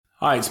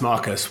Hi, it's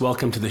Marcus.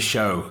 Welcome to the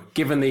show.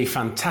 Given the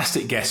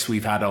fantastic guests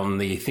we've had on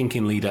the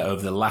Thinking Leader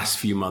over the last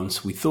few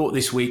months, we thought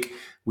this week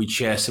we'd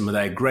share some of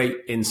their great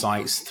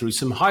insights through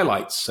some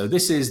highlights. So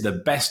this is the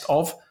best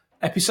of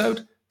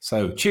episode.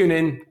 So tune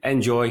in,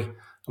 enjoy,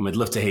 and we'd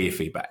love to hear your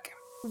feedback.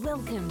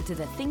 Welcome to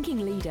The Thinking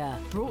Leader,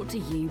 brought to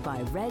you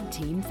by Red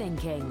Team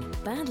Thinking.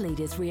 Bad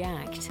leaders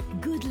react,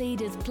 good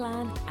leaders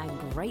plan,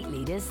 and great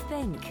leaders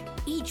think.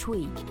 Each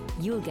week,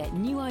 you'll get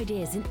new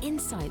ideas and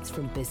insights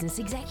from business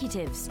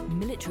executives,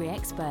 military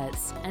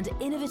experts, and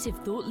innovative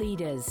thought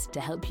leaders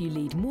to help you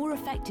lead more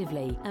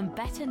effectively and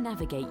better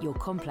navigate your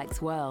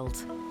complex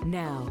world.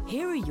 Now,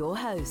 here are your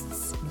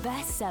hosts,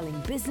 best-selling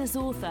business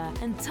author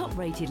and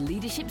top-rated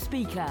leadership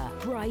speaker,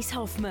 Bryce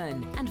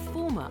Hoffman, and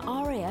former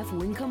RAF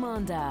Wing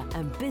Commander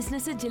and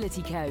business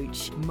agility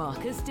coach,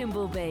 Marcus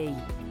Dimbleby.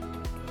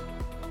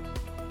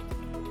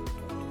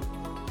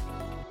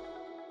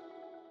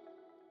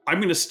 I'm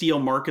going to steal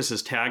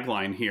Marcus's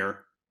tagline here,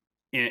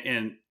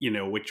 and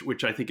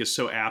which I think is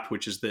so apt,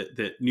 which is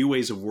that new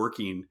ways of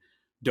working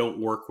don't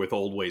work with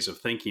old ways of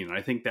thinking. And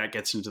I think that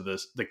gets into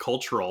the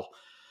cultural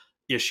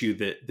issue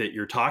that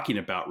you're talking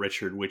about,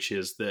 Richard, which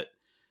is that,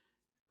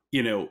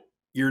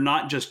 you're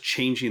not just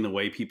changing the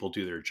way people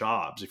do their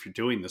jobs. If you're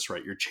doing this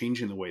right, you're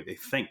changing the way they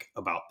think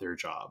about their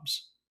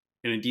jobs,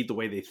 and indeed the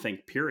way they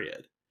think,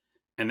 period.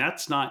 And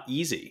that's not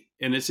easy.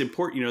 And it's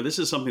important, this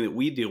is something that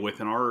we deal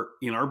with in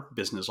our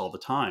business all the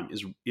time,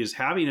 is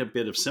having a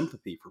bit of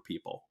sympathy for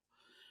people,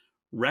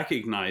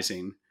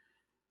 recognizing,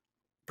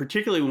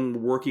 particularly when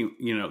we're working,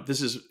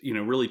 this is,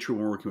 really true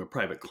when we're working with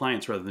private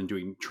clients rather than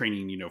doing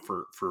training,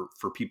 for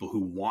people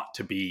who want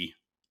to be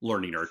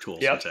learning our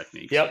tools and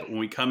techniques. Yep. But when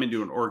we come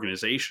into an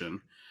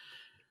organization,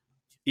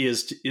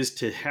 is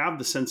to have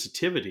the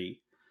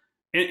sensitivity,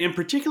 and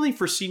particularly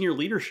for senior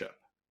leadership,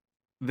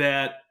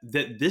 that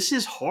this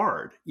is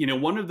hard.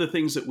 One of the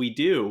things that we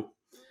do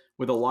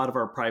with a lot of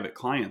our private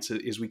clients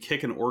is we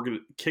kick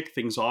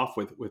things off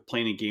with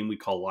playing a game we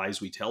call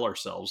Lies We Tell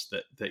Ourselves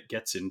that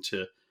gets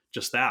into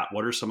just that.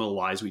 What are some of the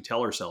lies we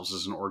tell ourselves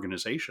as an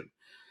organization?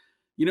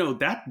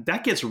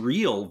 That gets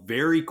real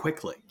very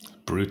quickly.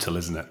 Brutal,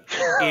 isn't it?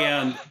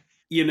 And,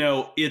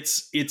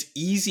 it's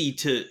easy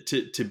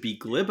to be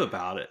glib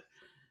about it,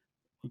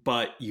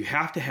 but you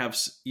have to have,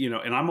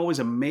 and I'm always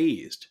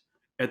amazed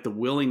at the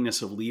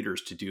willingness of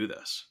leaders to do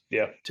this.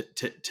 Yeah.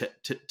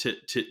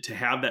 To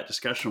have that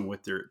discussion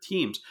with their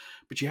teams,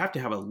 but you have to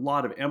have a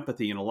lot of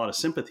empathy and a lot of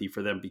sympathy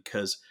for them,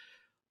 because,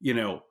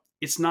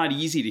 it's not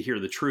easy to hear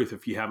the truth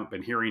if you haven't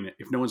been hearing it,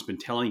 if no one's been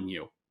telling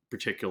you,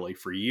 particularly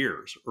for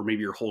years or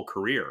maybe your whole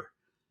career,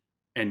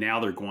 and now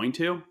they're going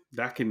to.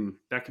 That can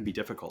be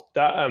difficult.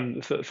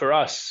 That for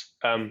us,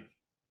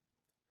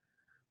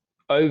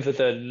 over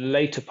the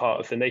later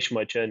part of the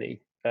Nationwide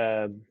journey,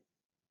 I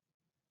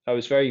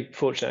was very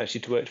fortunate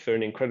actually to work for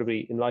an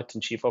incredibly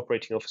enlightened chief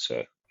operating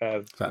officer,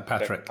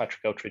 Patrick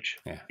Eldridge.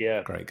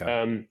 Yeah, great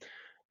guy.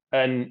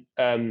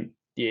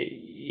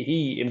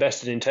 He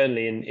invested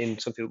internally in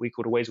something that we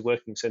called a Ways of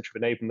Working Center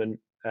of Enablement.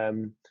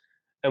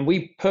 And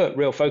we put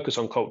real focus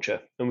on culture,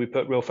 and we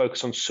put real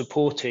focus on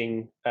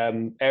supporting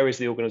areas of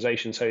the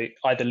organization. So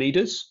either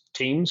leaders,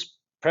 teams,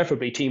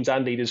 preferably teams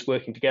and leaders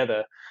working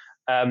together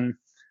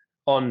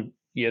on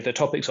the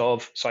topics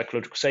of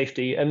psychological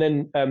safety, and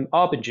then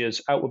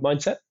Arbinger's outward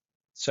mindset.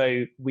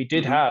 So we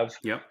did have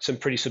some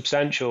pretty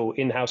substantial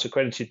in-house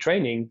accredited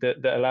training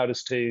that allowed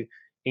us to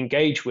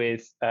engage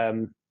with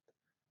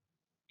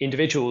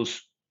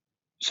individuals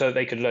so that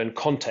they could learn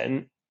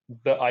content,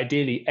 but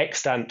ideally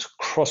extant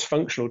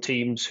cross-functional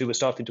teams who were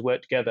starting to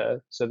work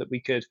together so that we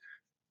could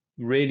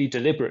really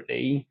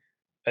deliberately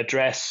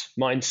address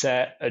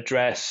mindset,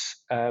 address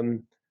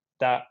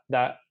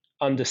that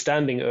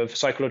understanding of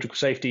psychological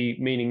safety,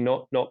 meaning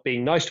not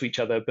being nice to each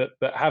other,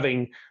 but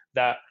having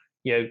that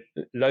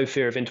low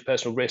fear of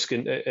interpersonal risk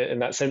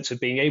and that sense of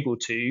being able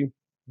to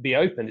be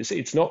open.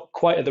 It's not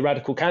quite at the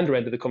radical candor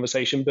end of the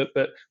conversation, but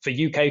for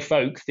UK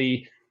folk,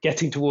 the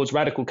getting towards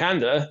radical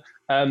candor.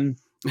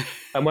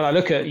 And when I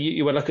look at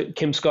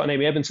Kim Scott and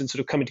Amy Evanson sort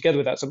of coming together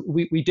with that, so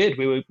we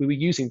were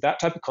using that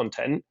type of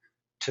content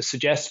to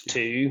suggest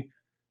to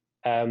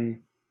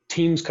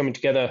teams coming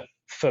together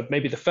for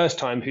maybe the first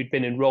time who'd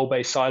been in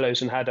role-based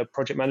silos and had a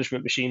project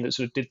management machine that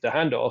sort of did the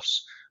handoffs.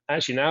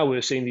 Actually, now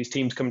we're seeing these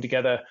teams come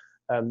together,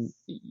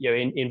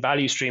 in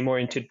value stream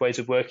oriented ways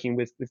of working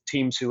with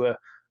teams who are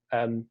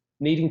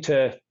needing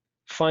to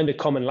find a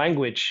common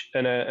language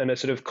and a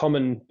sort of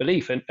common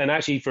belief. And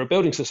actually, for a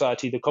building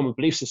society, the common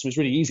belief system is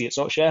really easy. It's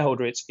not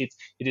shareholder, it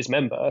is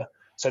member.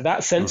 So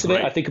that sense of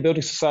it, I think a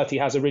building society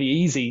has a really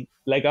easy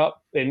leg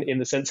up in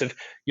the sense of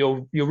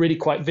you're really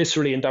quite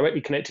viscerally and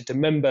directly connected to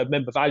member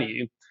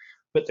value.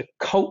 But the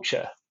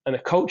culture, and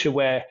a culture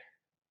where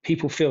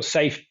people feel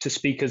safe to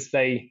speak as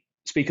they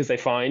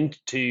find,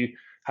 to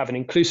have an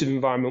inclusive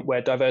environment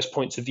where diverse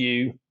points of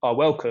view are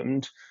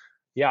welcomed.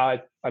 Yeah,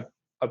 I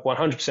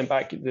 100%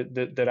 back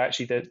that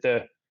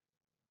actually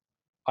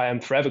I am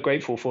forever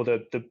grateful for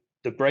the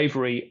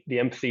bravery, the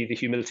empathy, the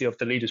humility of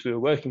the leaders we were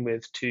working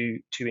with to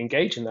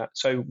engage in that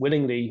so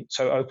willingly,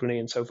 so openly,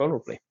 and so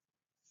vulnerably.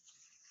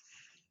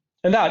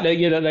 And that,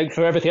 like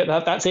for everything,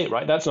 that's it,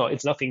 right?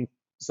 It's nothing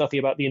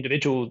about the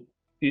individual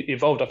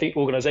involved. I think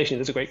organization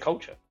is a great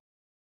culture.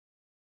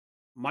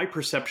 My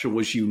perception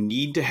was you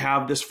need to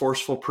have this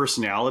forceful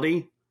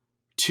personality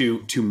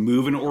to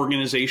move an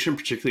organization,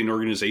 particularly an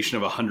organization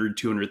of 100,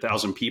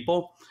 200,000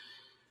 people.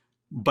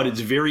 But it's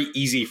very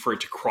easy for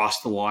it to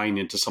cross the line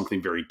into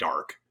something very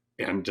dark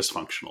and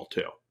dysfunctional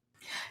too.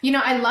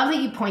 I love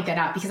that you point that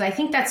out, because I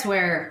think that's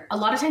where a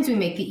lot of times we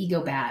make the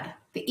ego bad.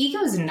 The ego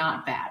is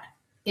not bad.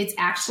 It's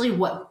actually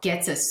what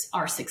gets us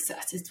our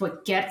success. It's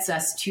what gets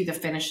us to the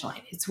finish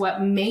line. It's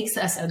what makes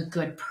us a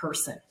good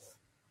person.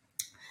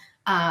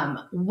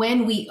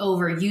 When we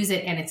overuse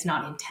it and it's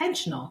not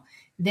intentional,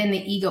 then the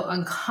ego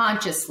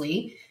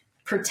unconsciously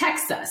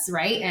protects us,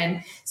 right?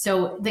 And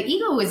so the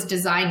ego was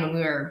designed when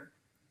we were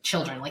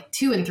children, like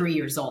 2 and 3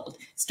 years old,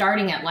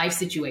 starting at life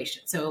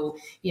situations. So,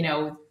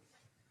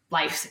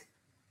 life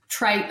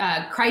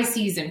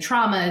crises and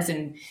traumas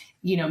and,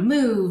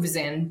 moves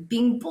and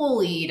being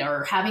bullied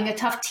or having a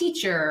tough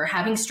teacher or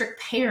having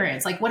strict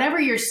parents, like whatever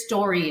your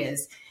story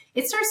is,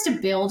 it starts to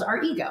build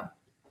our ego.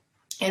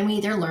 And we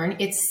either learn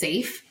it's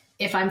safe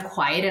if I'm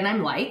quiet and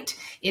I'm liked.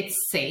 It's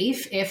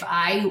safe if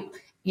I,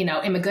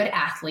 am a good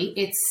athlete.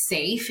 It's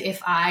safe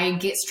if I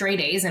get straight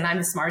A's and I'm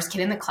the smartest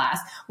kid in the class,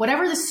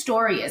 whatever the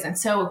story is. And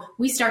so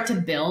we start to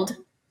build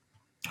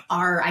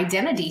our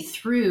identity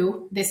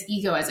through this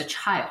ego as a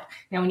child.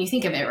 Now, when you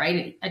think of it,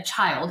 right, a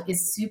child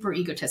is super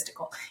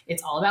egotistical.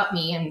 It's all about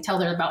me. And until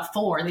they're about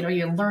 4, they don't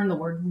even learn the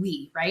word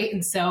we, right?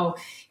 And so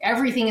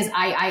everything is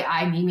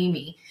I,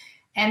 me.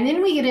 And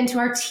then we get into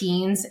our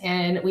teens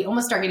and we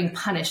almost start getting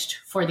punished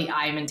for the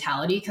I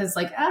mentality, because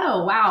like,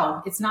 oh,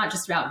 wow, it's not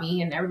just about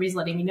me and everybody's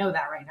letting me know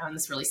that right now. And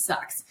this really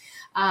sucks.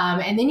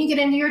 And then you get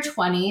into your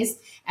 20s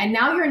and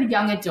now you're a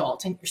young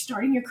adult and you're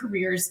starting your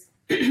careers,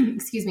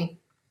 excuse me,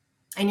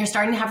 and you're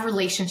starting to have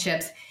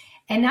relationships.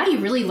 And now you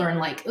really learn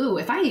like, ooh,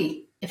 if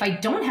I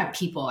don't have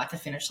people at the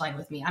finish line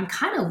with me, I'm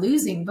kind of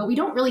losing, but we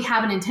don't really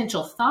have an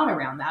intentional thought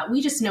around that.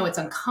 We just know it's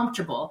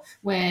uncomfortable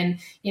when,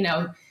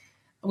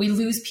 we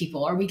lose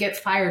people or we get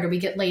fired or we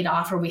get laid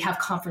off or we have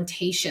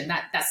confrontation.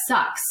 That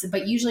sucks.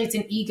 But usually it's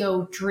an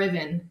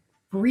ego-driven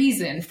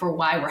reason for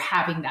why we're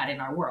having that in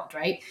our world,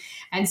 right?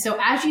 And so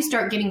as you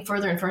start getting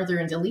further and further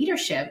into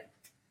leadership,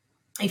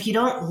 if you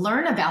don't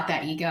learn about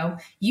that ego,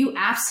 you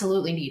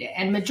absolutely need it.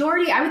 And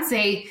I would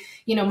say,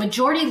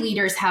 majority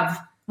leaders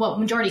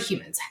majority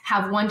humans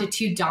have 1 to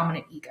 2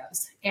 dominant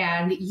egos.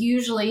 And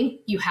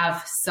usually you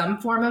have some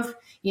form of,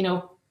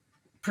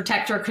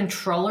 protector,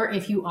 controller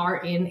if you are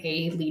in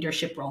a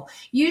leadership role.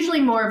 Usually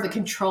more of the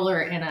controller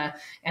and a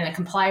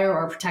complier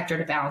or a protector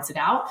to balance it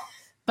out.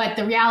 But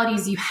the reality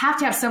is you have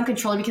to have some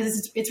controller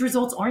because it's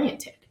results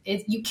oriented.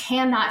 You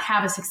cannot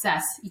have a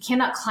success. You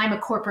cannot climb a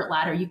corporate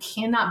ladder. You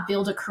cannot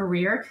build a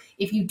career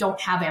if you don't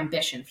have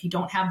ambition, if you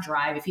don't have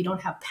drive, if you don't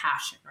have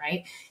passion,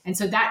 right? And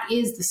so that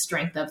is the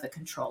strength of the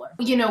controller.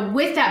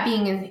 With that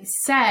being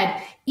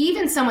said,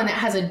 even someone that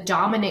has a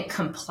dominant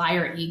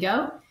complier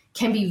ego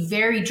can be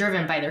very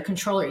driven by their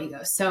controller ego.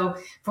 So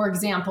for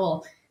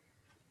example,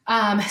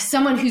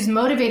 someone who's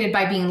motivated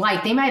by being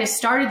liked, they might have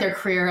started their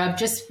career of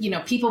just,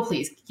 people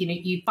please,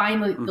 you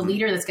find the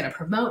leader that's going to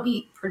promote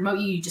you,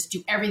 you just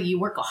do everything,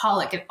 you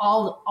workaholic at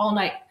all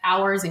night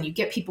hours and you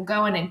get people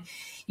going and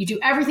you do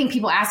everything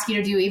people ask you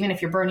to do, even if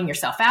you're burning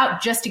yourself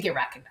out just to get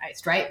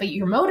recognized, right? But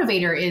your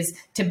motivator is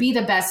to be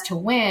the best, to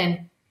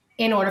win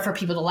in order for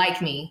people to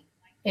like me,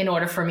 in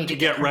order for me to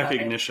get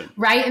recognition.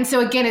 Right. And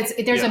so again,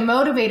 there's a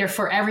motivator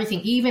for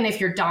everything. Even if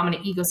your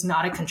dominant ego is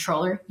not a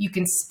controller, you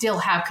can still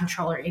have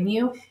controller in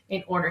you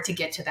in order to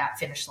get to that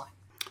finish line.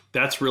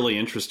 That's really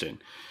interesting.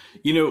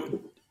 My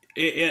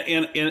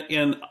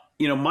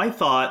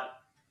thought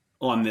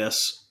on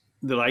this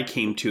that I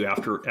came to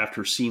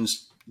after seeing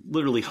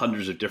literally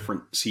hundreds of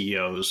different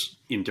CEOs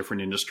in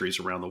different industries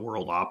around the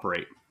world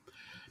operate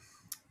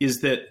is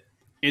that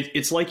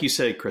it's like you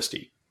said,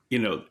 Christy,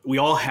 we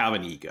all have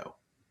an ego.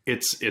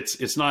 It's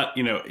not,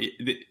 when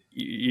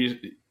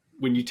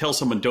you tell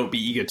someone don't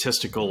be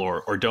egotistical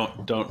or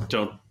don't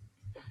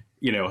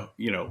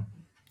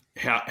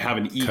have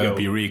an ego. Curb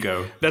your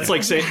ego. That's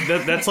like saying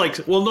that's like,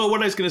 well, no,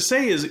 what I was going to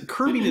say is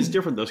curbing is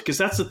different though, because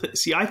that's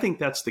see, I think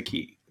that's the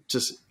key.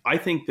 I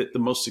think that the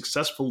most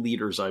successful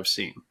leaders I've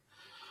seen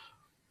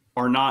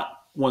are not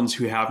ones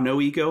who have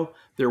no ego.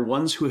 They're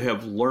ones who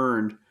have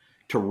learned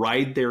to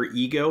ride their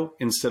ego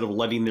instead of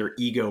letting their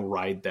ego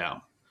ride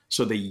them.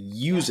 So they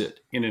use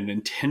it in an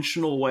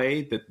intentional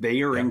way that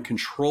they are in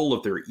control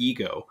of their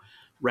ego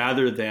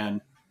rather than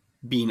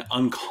being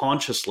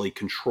unconsciously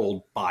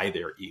controlled by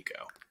their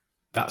ego.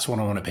 That's what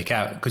I want to pick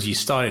out, because you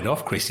started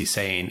off, Christy,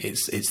 saying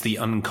it's the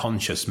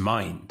unconscious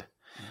mind.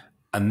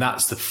 And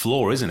that's the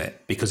flaw, isn't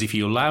it? Because if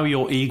you allow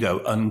your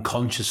ego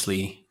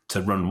unconsciously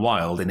to run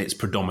wild in its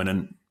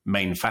predominant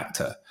main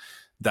factor,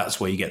 that's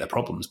where you get the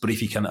problems. But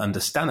if you can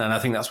understand it, and I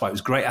think that's why it was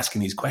great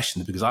asking these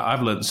questions, because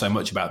I've learned so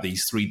much about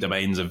these 3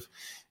 domains of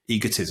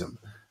egotism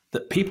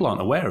that people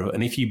aren't aware of.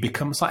 And if you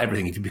become, it's like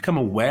everything, if you become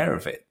aware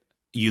of it,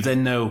 you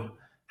then know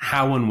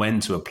how and when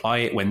to apply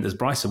it, when, as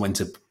Bryce said, when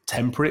to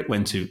temper it,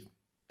 when to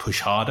push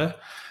harder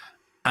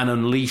and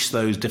unleash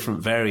those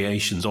different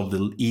variations of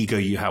the ego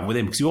you have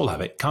within, because you all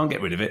have it. Can't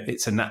get rid of it.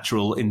 It's a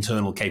natural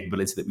internal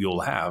capability that we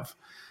all have.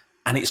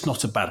 And it's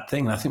not a bad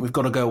thing. And I think we've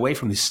got to go away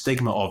from this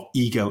stigma of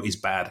ego is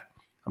bad.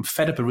 I'm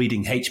fed up of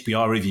reading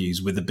HBR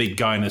reviews with the big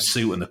guy in a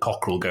suit and the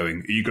cockerel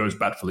going, ego is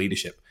bad for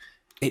leadership.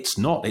 It's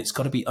not. It's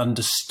got to be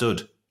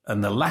understood.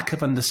 And the lack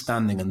of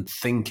understanding and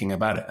thinking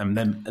about it and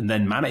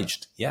then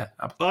managed. Yeah.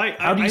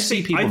 How do you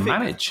see people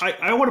manage?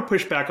 I want to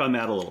push back on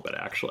that a little bit,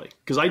 actually,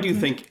 because I do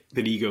think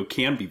that ego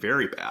can be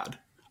very bad.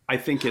 I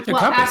think it's...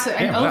 Well,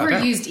 absolutely. An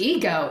overused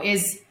ego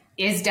is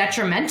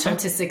detrimental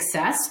to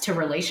success, to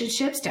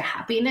relationships, to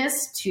happiness,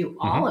 to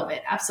all of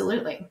it.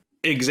 Absolutely.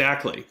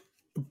 Exactly.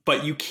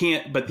 But you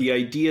can't, but the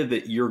idea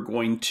that you're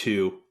going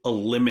to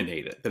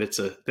eliminate it, that it's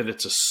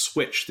a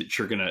switch that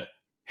you're going to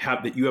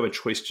have, that you have a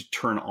choice to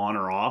turn on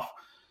or off,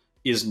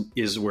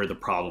 is where the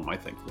problem, I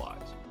think,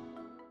 lies.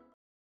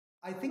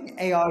 I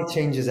think AI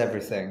changes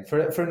everything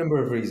for a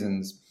number of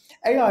reasons.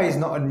 AI is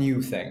not a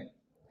new thing.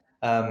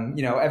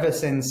 Ever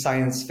since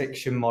science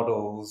fiction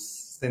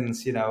models,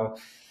 since,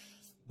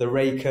 the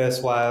Ray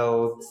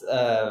Kurzweil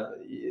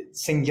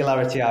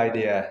singularity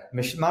idea,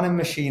 man and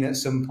machine at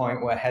some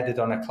point were headed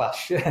on a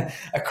crash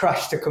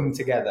to come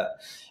together.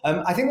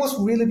 I think what's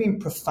really been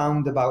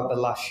profound about the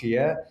last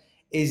year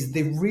is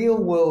the real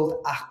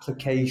world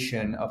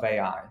application of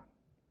AI.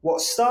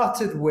 What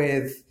started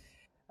with,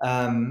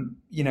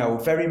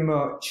 very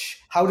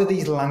much how do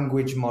these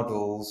language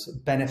models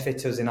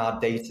benefit us in our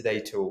day-to-day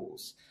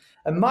tools?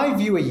 And my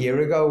view a year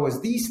ago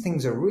was these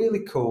things are really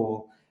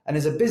cool. And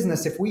as a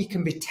business, if we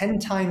can be 10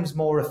 times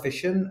more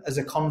efficient as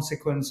a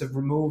consequence of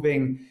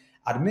removing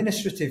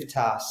administrative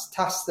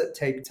tasks that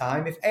take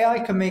time, if AI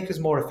can make us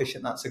more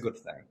efficient, that's a good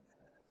thing.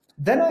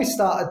 Then I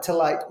started to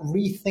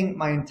rethink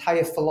my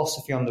entire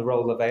philosophy on the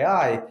role of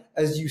AI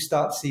as you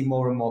start to see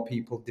more and more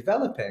people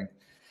developing.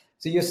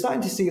 So you're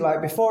starting to see,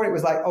 before it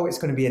was it's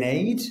going to be an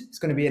aid. It's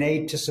going to be an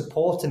aid to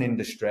support an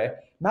industry.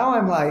 Now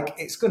I'm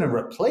it's going to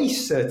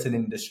replace certain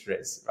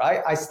industries,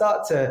 right?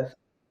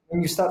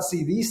 When you start to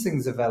see these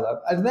things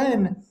develop. And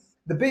then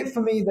the bit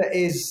for me that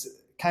is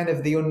kind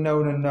of the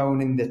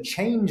unknown in the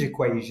change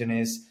equation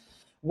is,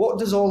 what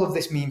does all of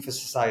this mean for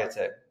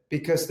society?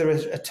 Because there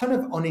is a ton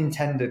of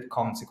unintended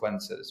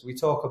consequences. We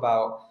talk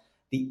about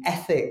the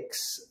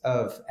ethics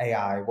of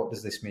AI. What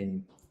does this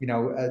mean?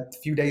 A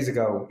few days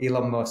ago,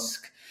 Elon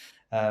Musk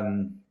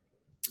and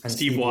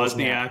Steve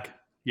Wozniak.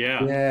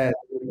 Yeah,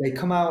 they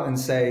come out and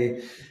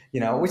say,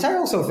 which I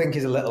also think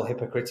is a little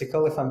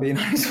hypocritical, if I'm being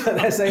honest, what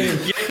they're saying.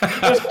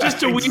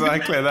 Just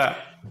exactly that.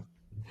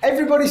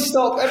 Everybody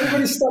stop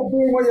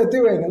doing what you're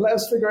doing and let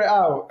us figure it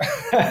out.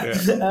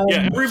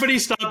 Everybody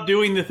stop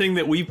doing the thing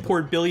that we've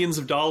poured billions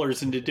of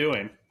dollars into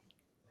doing.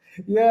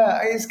 Yeah,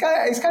 it's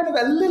kind of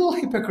a little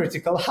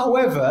hypocritical.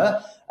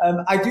 However,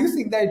 I do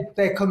think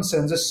their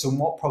concerns are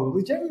somewhat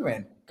probably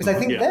genuine, because I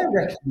think they're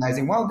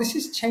recognizing, wow, this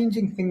is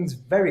changing things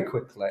very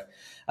quickly.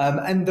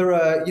 And there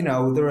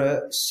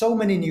are so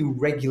many new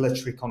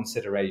regulatory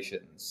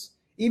considerations.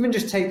 Even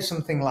just take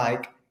something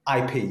like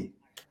IP.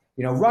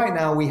 Right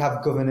now we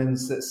have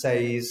governance that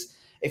says,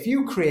 if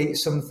you create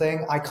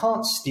something, I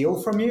can't steal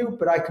from you,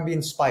 but I can be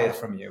inspired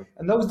from you.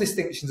 And those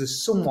distinctions are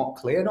somewhat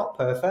clear, not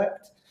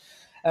perfect.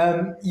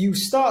 You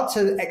start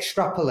to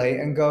extrapolate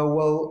and go,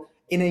 well,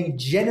 in a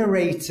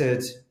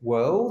generated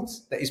world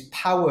that is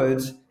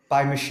powered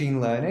by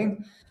machine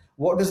learning,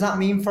 what does that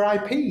mean for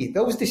IP?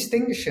 Those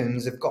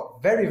distinctions have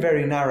got very,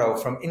 very narrow,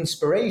 from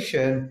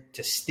inspiration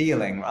to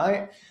stealing,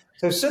 right?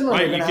 So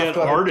suddenly you get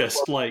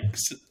artists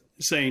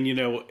saying, that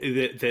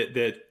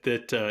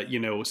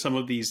some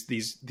of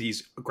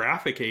these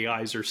graphic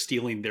AIs are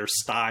stealing their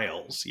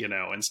styles,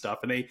 and stuff,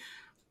 and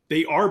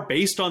they are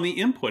based on the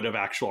input of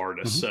actual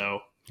artists.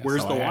 So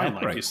where's the line,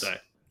 like you say?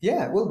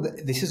 Yeah, well,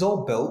 this is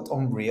all built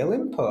on real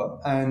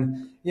input.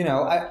 And,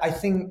 I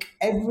think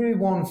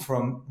everyone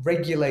from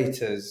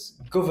regulators,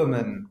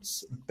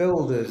 governments,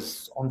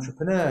 builders,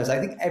 entrepreneurs, I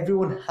think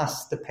everyone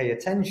has to pay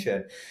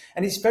attention.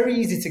 And it's very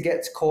easy to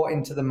get caught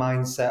into the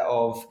mindset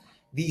of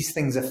these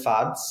things are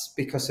fads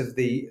because of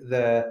the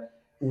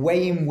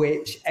way in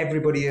which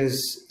everybody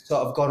has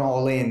sort of gone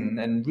all in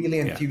and really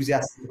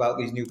enthusiastic about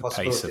these new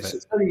possibilities. So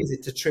it's very easy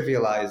to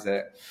trivialize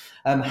it.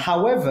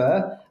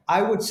 However,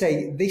 I would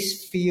say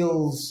this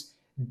feels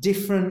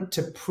different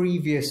to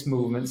previous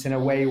movements in a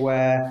way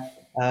where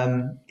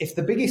if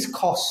the biggest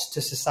cost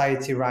to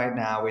society right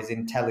now is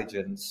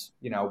intelligence,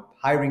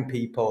 hiring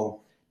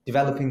people,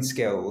 developing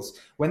skills,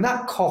 when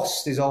that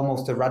cost is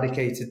almost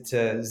eradicated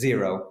to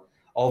zero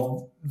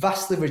or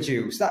vastly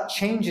reduced, that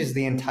changes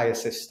the entire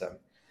system.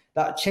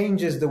 That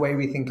changes the way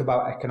we think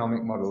about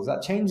economic models.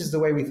 That changes the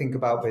way we think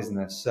about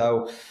business.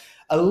 So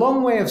a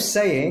long way of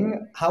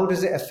saying, how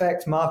does it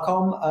affect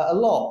Marcom? A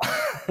lot.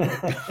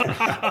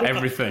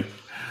 Everything.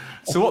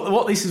 So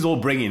what this is all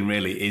bringing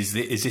really is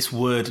this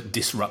word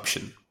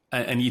disruption.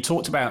 And you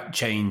talked about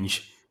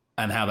change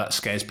and how that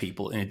scares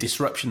people. And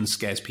disruption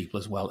scares people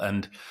as well.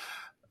 And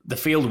the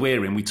field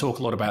we're in, we talk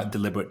a lot about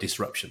deliberate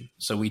disruption.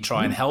 So we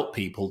try and help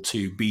people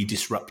to be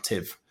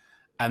disruptive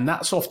And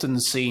that's often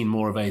seen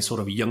more of a sort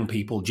of young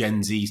people,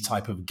 Gen Z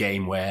type of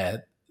game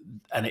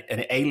and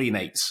it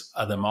alienates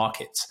other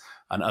markets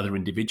and other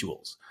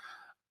individuals.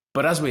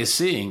 But as we're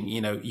seeing,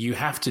 you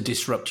have to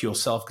disrupt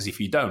yourself, because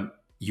if you don't,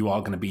 you are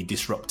going to be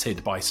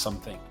disrupted by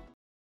something.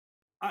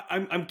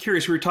 I'm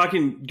curious. We were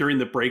talking during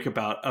the break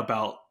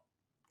about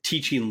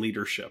teaching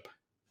leadership,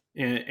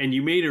 and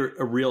you made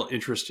a real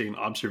interesting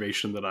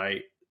observation that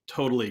I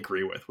totally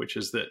agree with, which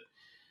is that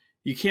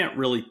you can't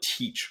really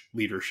teach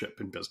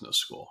leadership in business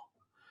school.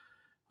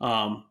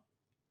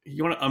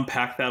 You want to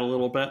unpack that a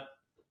little bit?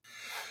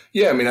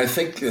 Yeah, I mean, I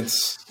think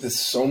it's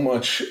so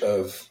much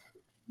of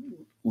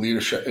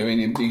leadership. I mean,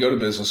 you go to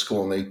business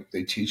school and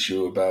they teach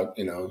you about,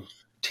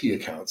 T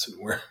accounts and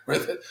where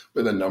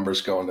the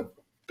numbers go on the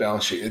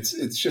balance sheet. It's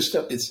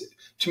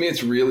to me,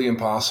 it's really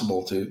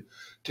impossible to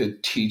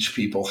teach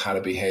people how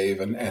to behave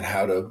and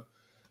how to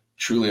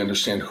truly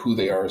understand who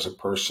they are as a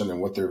person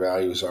and what their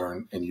values are,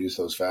 and use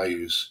those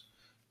values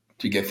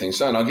to get things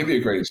done. I'll give you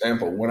a great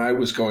example. When I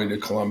was going to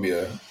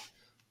Columbia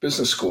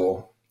Business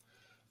School,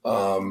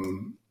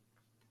 one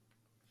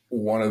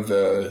of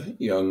the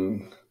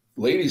young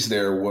ladies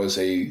there was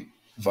a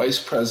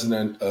vice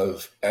president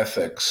of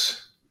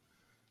ethics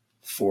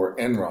for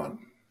Enron.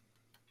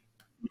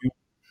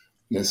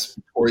 This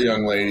poor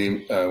young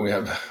lady, we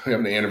have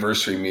an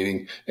anniversary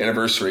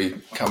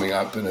coming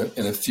up in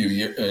a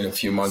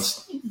few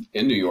months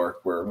in New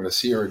York, where I'm going to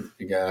see her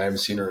again. I haven't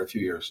seen her in a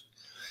few years.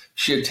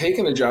 She had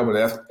taken a job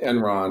at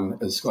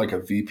Enron as like a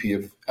VP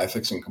of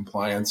ethics and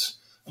compliance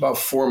about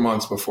 4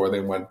 months before they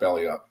went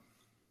belly up.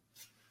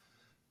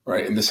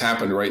 Right. And this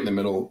happened right in the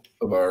middle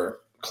of our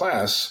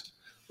class.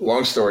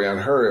 Long story on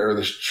her, or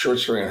the short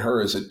story on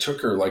her, is it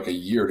took her like a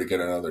year to get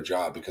another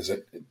job, because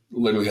it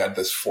literally had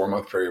this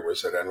 4-month period where it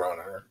said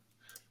Enron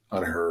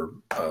on her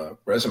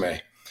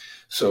resume.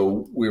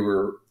 So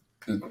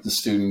the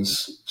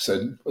students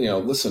said,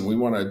 listen, we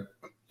want to,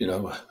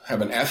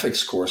 have an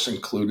ethics course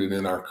included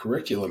in our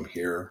curriculum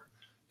here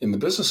in the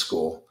business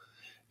school.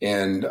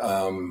 And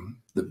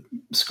the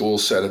school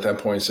said at that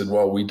point,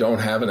 well, we don't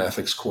have an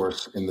ethics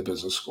course in the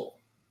business school.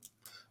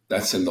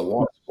 That's in the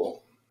law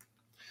school.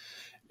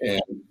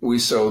 And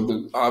so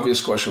the obvious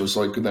question was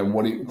like, then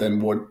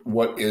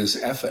what is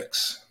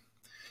ethics?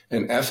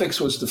 And ethics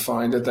was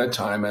defined at that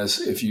time as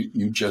if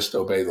you just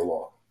obey the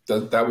law.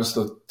 That was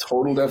the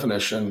total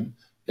definition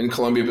in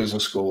Columbia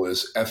Business School,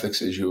 is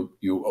ethics is you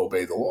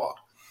obey the law.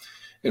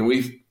 And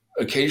we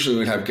occasionally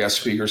would have guest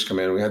speakers come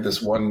in. We had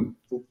this one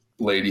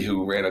lady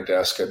who ran a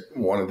desk at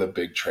one of the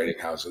big trading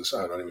houses.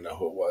 I don't even know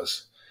who it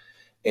was.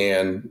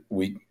 And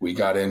we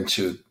got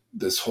into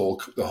the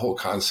whole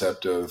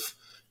concept of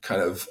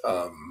kind of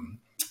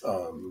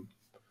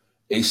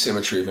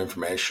asymmetry of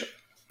information.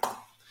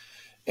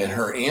 And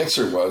her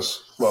answer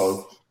was,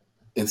 well,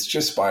 it's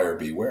just buyer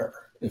beware.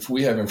 If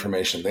we have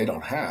information they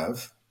don't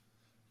have,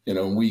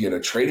 we get a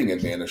trading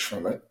advantage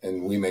from it,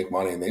 and we make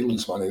money and they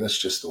lose money,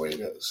 that's just the way it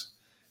is.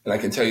 And I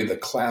can tell you the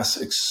class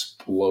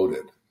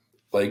exploded.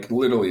 Like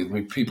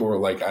literally, people were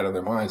like out of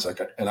their minds.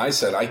 And I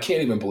said, I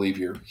can't even believe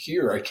you're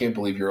here. I can't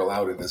believe you're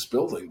allowed in this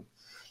building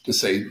to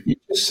say, you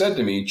just said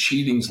to me,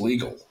 cheating's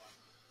legal.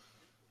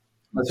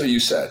 That's what you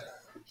said.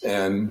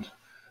 And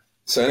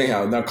so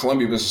anyhow, now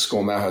Columbia Business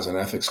School now has an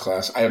ethics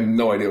class. I have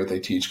no idea what they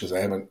teach because I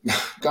haven't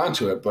gone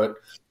to it, but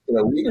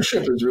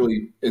leadership is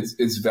really,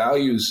 it's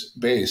values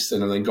based.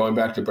 And then going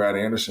back to Brad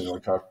Anderson, who I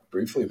talked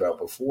briefly about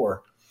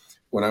before,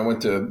 when I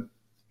went to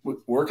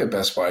work at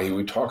Best Buy, he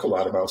would talk a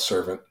lot about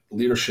servant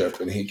leadership.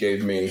 And he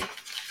gave me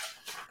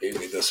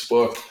this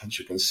book, as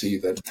you can see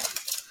that.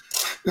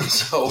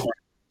 So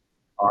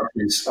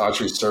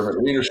Autry's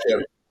Servant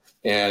Leadership.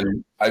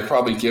 And I've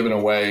probably given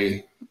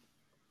away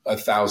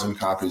 1,000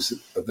 copies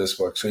of this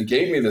book. So he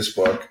gave me this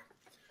book,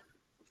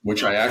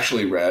 which I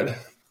actually read.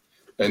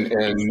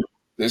 And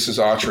this is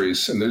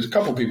Autry's. And there's a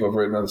couple people who have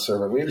written on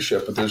servant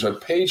leadership, but there's a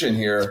page in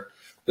here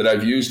that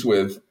I've used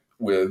with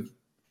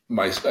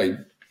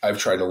I've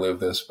tried to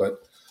live this,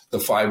 but the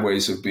 5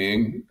 ways of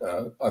being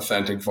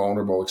authentic,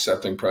 vulnerable,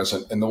 accepting,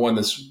 present, and the one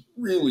that's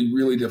really,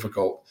 really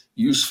difficult,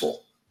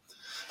 useful,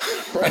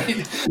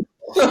 right?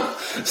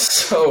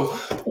 So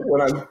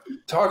when I'm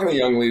talking to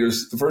young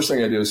leaders, the first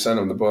thing I do is send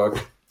them the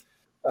book.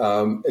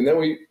 And then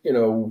we,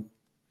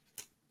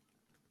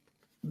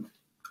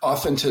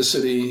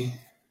 authenticity,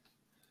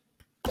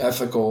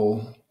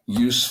 ethical,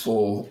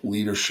 useful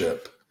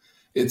leadership.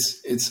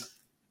 It's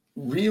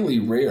really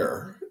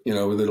rare,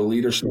 that a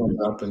leader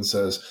stands up and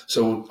says,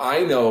 so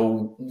I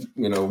know,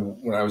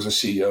 when I was a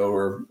CEO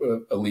or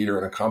a leader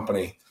in a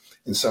company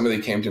and somebody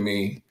came to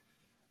me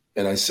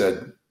and I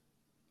said,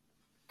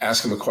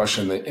 ask them a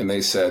question, and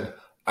they said,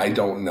 I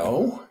don't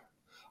know.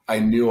 I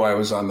knew I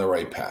was on the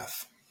right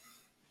path,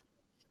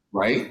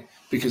 right?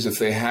 Because if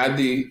they had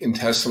the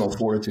intestinal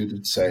fortitude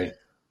to say,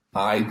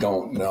 I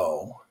don't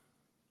know,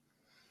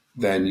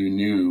 then you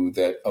knew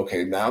that,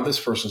 okay, now this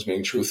person's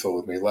being truthful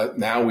with me.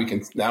 Now we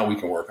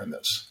can work on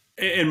this.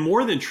 And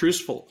more than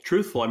truthful.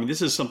 I mean,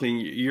 this is something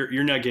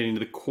you're now getting to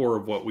the core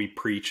of what we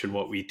preach and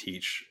what we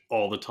teach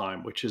all the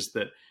time, which is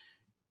that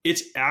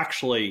it's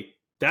actually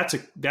that's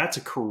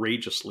a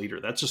courageous leader.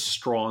 That's a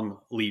strong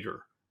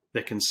leader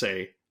that can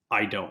say,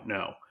 I don't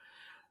know.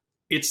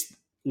 It's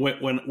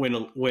when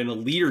a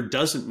leader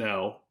doesn't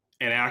know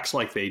and acts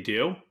like they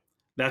do,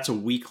 that's a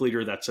weak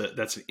leader. That's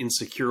an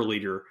insecure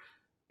leader.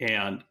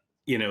 And,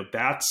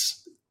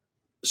 that's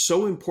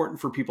so important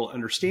for people to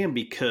understand,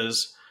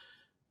 because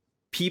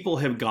people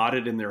have got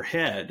it in their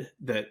head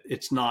that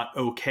it's not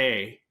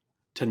okay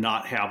to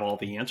not have all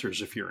the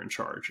answers if you're in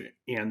charge.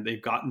 And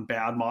they've gotten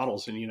bad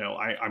models. And,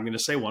 I'm going to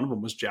say one of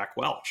them was Jack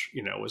Welch,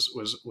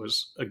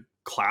 was a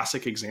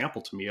classic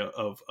example to me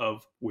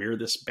of where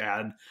this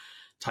bad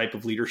type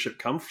of leadership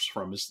comes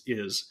from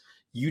is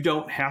you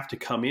don't have to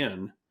come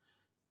in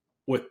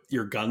with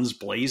your guns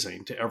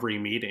blazing to every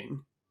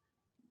meeting,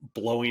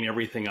 blowing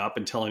everything up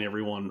and telling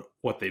everyone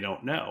what they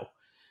don't know.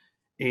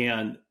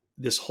 And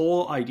this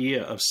whole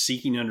idea of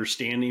seeking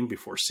understanding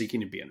before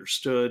seeking to be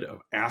understood,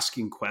 of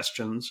asking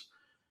questions,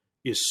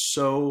 is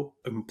so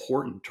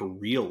important to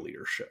real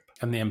leadership.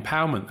 And the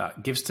empowerment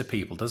that gives to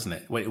people, doesn't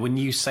it? When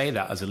you say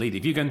that as a leader,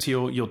 if you go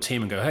into your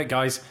team and go, hey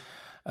guys,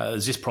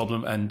 there's this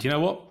problem, and you know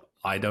what?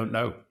 I don't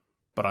know,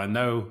 but I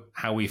know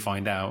how we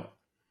find out.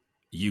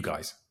 You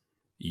guys,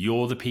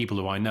 you're the people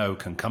who I know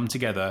can come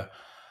together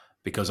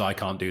because I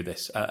can't do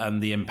this.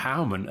 And the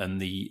empowerment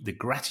and the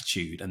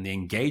gratitude and the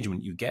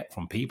engagement you get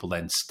from people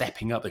then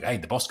stepping up, like, hey,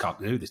 the boss can't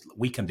do this.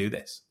 We can do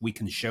this. We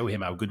can show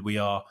him how good we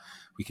are.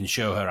 We can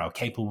show her how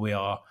capable we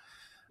are.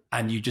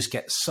 And you just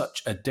get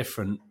such a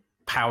different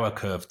power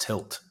curve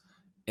tilt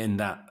in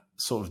that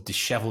sort of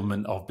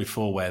dishevelment of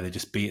before, where they're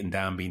just beaten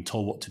down, being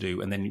told what to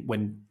do. And then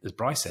when, as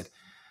Bryce said,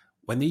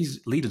 when these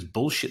leaders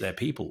bullshit their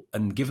people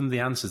and give them the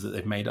answers that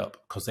they've made up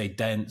because they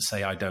daren't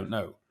say, I don't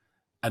know.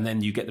 And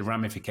then you get the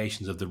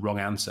ramifications of the wrong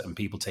answer and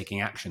people taking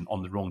action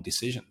on the wrong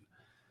decision.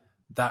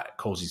 That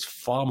causes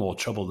far more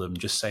trouble than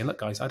just saying, look,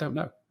 guys, I don't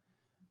know.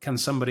 Can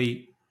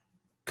somebody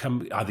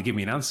come either give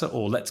me an answer,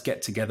 or let's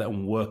get together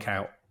and work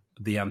out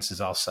the answers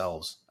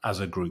ourselves as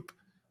a group.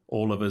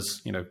 All of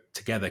us,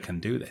 together can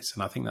do this.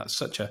 And I think that's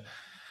such a,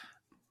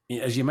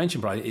 as you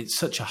mentioned, Brian, it's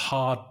such a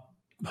hard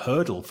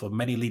hurdle for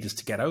many leaders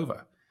to get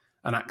over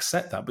and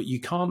accept that. But you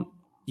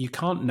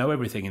can't know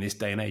everything in this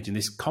day and age. In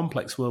this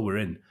complex world we're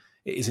in,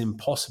 it is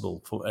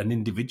impossible for an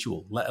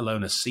individual, let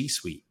alone a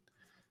C-suite,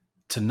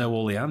 to know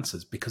all the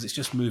answers, because it's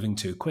just moving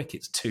too quick.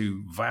 It's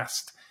too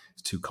vast.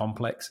 It's too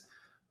complex.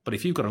 But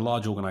if you've got a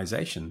large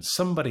organization,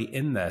 somebody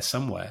in there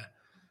somewhere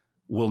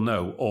will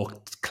know, or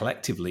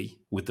collectively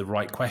with the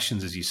right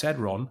questions, as you said,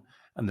 Ron,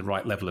 and the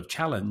right level of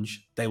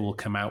challenge, they will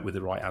come out with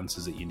the right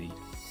answers that you need.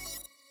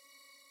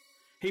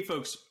 Hey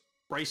folks,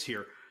 Bryce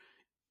here.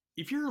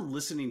 If you're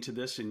listening to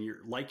this and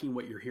you're liking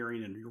what you're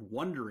hearing and you're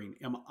wondering,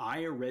 am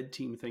I a red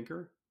team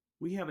thinker?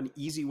 We have an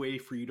easy way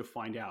for you to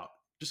find out.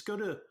 Just go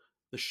to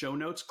the show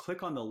notes,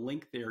 click on the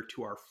link there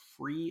to our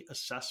free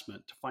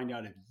assessment to find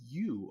out if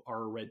you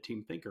are a red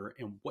team thinker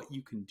and what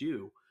you can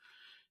do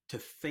to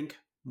think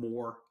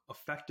more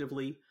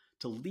effectively,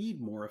 to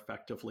lead more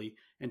effectively,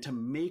 and to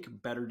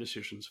make better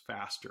decisions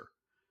faster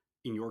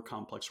in your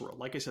complex world.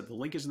 Like I said, the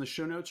link is in the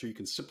show notes, or you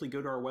can simply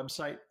go to our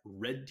website,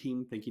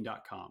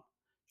 redteamthinking.com.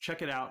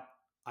 Check it out.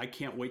 I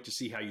can't wait to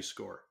see how you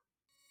score.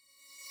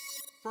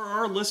 For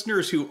our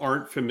listeners who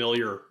aren't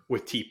familiar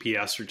with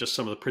TPS or just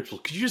some of the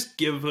principles, could you just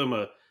give them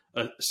a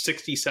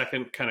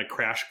 60-second kind of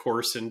crash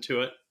course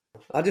into it?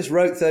 I just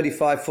wrote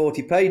 35,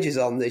 40 pages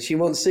on this. You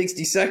want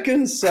 60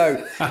 seconds?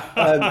 So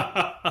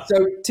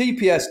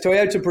TPS,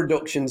 Toyota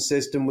Production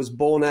System, was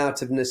born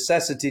out of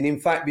necessity. And in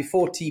fact,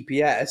 before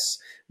TPS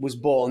was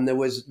born, there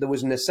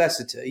was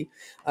necessity.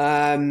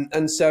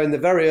 And so in the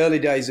very early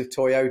days of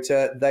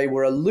Toyota, they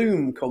were a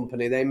loom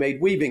company. They made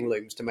weaving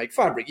looms to make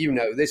fabric. You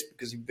know this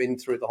because you've been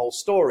through the whole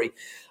story.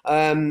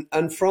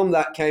 And from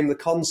that came the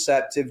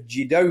concept of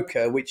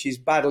Jidoka, which is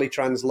badly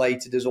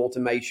translated as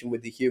automation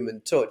with the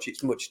human touch.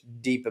 It's much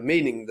deeper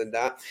meaning than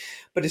that.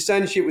 But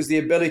essentially, it was the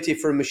ability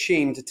for a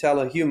machine to tell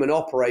a human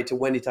operator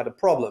when it had a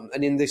problem,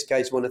 and in this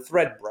case, when a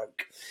thread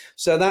broke.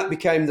 So that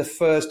became the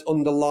first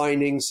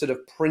underlining sort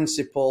of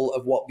principle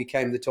of what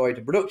became the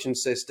Toyota Production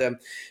System,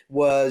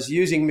 was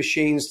using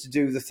machines to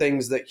do the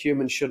things that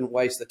humans shouldn't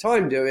waste the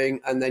time doing,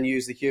 and then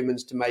use the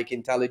humans to make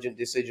intelligent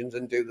decisions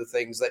and do the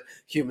things that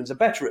humans are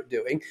better at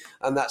doing.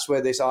 And that's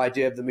where this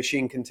idea of the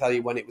machine can tell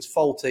you when it was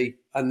faulty,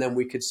 and then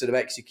we could sort of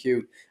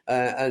execute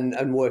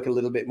and work a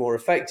little bit more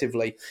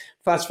effectively.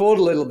 Fast forward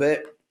a little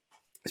bit.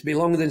 It's been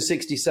longer than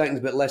 60 seconds,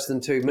 but less than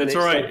 2 minutes. That's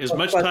all right. As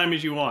much time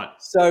as you want.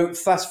 So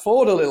fast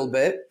forward a little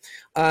bit,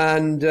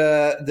 and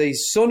the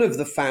son of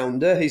the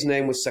founder, his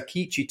name was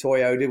Sakichi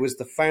Toyoda, was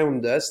the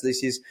founder. So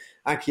this is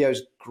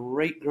Akio's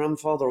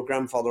great-grandfather or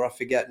grandfather, I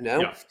forget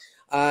now. Yeah.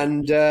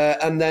 And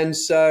then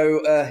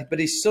but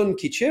his son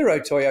Kichiro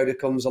Toyoda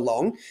comes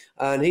along,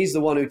 and he's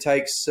the one who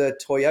takes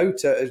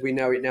Toyota, as we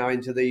know it now,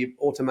 into the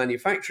auto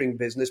manufacturing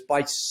business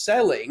by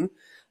selling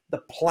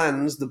the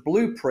plans, the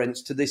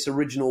blueprints to this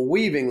original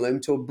weaving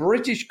loom to a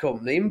British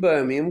company in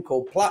Birmingham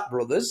called Platt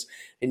Brothers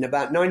in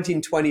about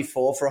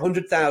 1924 for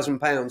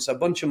 £100,000. So a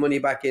bunch of money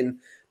back in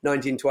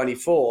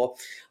 1924.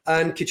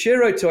 And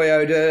Kichiro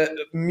Toyoda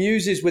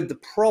muses with the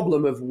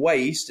problem of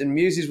waste and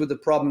muses with the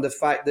problem, the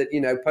fact that,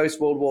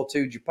 post-World War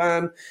II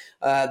Japan,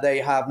 they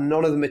have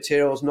none of the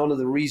materials, none of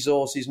the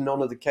resources,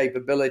 none of the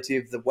capability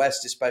of the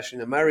West, especially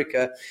in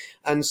America.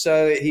 And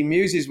so he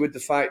muses with the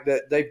fact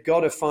that they've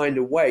got to find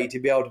a way to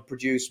be able to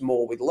produce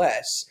more with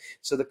less.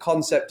 So the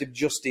concept of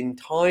just in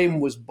time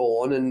was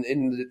born. And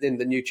in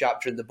the new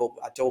chapter in the book,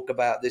 I talk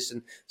about this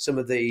and some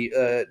of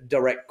the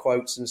direct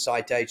quotes and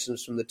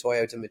citations from the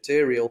Toyota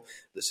material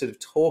that sort of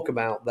talk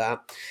about that.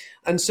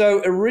 And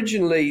so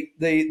originally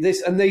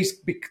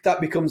that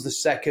becomes the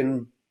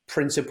second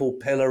principal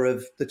pillar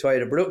of the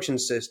Toyota production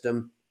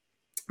system.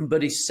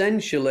 But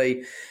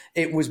essentially,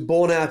 it was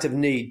born out of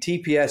need.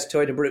 TPS,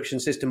 Toyota Production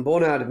System,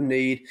 born out of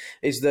need,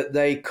 is that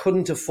they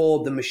couldn't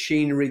afford the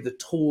machinery, the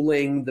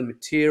tooling, the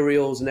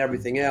materials, and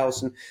everything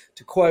else. And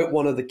to quote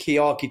one of the key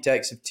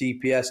architects of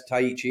TPS,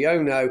 Taiichi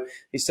Ohno,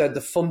 he said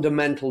the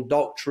fundamental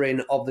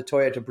doctrine of the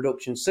Toyota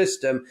Production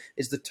System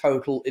is the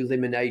total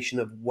elimination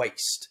of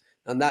waste.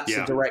 And that's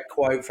a direct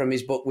quote from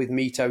his book with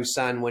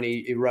Mito-san when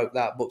he wrote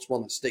that. Book's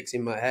one that sticks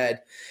in my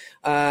head.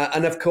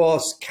 And of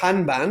course,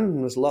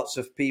 Kanban, there's lots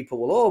of people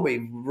will all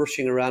be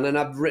rushing around, and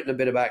I've written a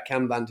bit about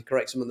Kanban to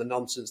correct some of the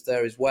nonsense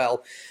there as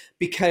well,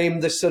 became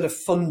the sort of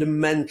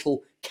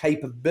fundamental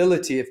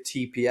capability of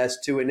TPS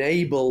to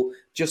enable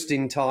just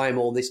in time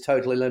or this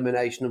total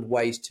elimination of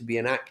waste to be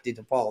enacted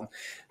upon.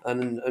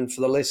 And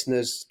for the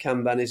listeners,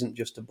 Kanban isn't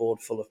just a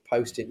board full of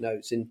Post-it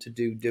notes in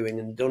to-do,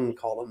 doing and done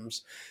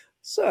columns.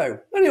 So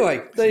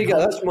anyway, there you go.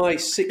 That's my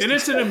 60. And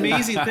it's an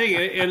amazing thing,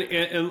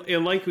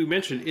 and like we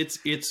mentioned,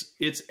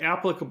 it's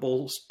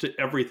applicable to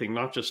everything,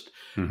 not just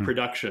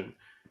production.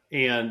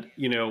 And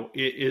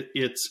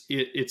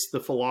it's the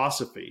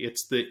philosophy.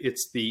 It's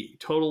the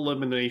total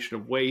elimination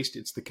of waste.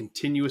 It's the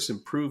continuous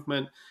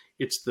improvement.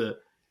 It's the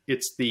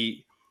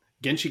Genshi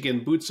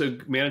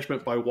Genbutsu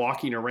management by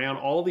walking around.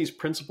 All these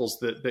principles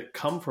that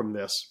come from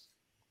this.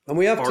 And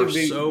we have to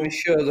be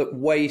sure that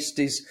waste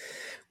is.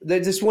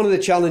 That's one of the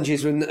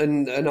challenges,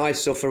 and I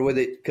suffer with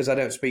it because I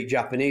don't speak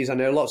Japanese. I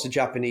know lots of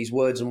Japanese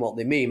words and what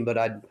they mean, but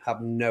I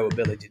have no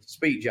ability to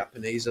speak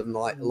Japanese,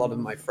 unlike a lot of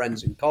my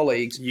friends and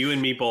colleagues. You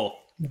and me both.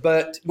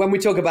 But when we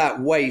talk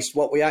about waste,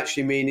 what we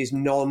actually mean is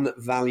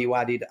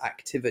non-value-added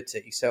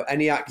activity. So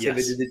any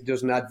activity that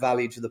doesn't add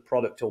value to the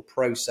product or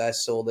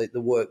process or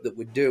the work that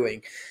we're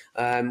doing.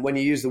 When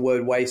you use the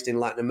word waste in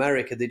Latin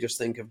America, they just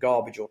think of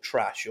garbage or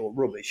trash or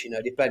rubbish,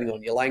 depending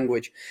on your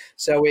language.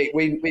 So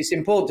it's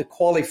important to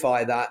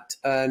qualify that,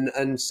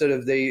 and sort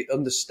of the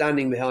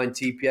understanding behind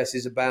TPS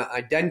is about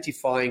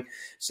identifying,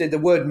 say, the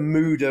word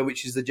muda,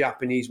 which is the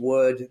Japanese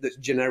word that's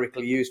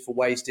generically used for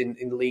waste in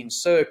lean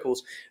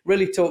circles,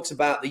 really talks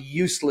about the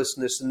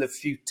uselessness and the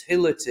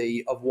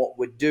futility of what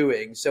we're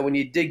doing. So when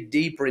you dig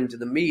deeper into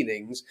the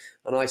meanings,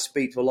 and I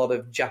speak to a lot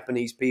of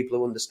Japanese people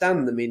who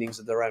understand the meanings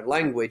of their own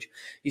language,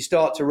 you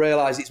start to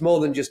realize it's more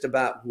than just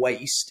about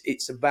waste.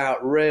 It's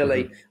about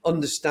really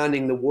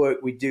understanding the work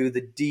we do,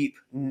 the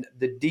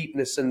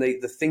deepness and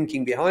the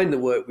thinking behind the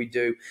work we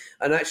do,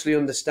 and actually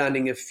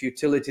understanding of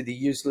futility, the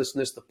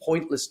uselessness, the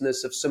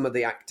pointlessness of some of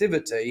the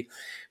activity,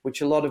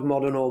 which a lot of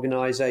modern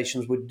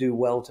organizations would do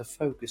well to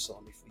focus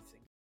on, if we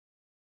think.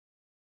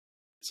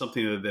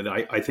 Something that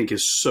I think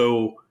is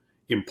so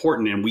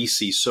important, and we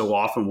see so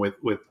often with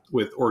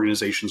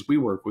organizations we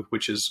work with,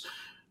 which is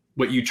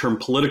what you term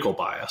political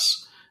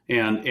bias.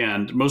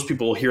 And most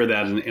people hear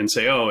that and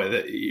say, oh,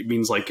 it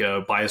means like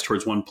a bias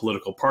towards one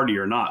political party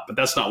or not. But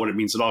that's not what it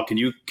means at all. Can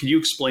you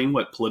explain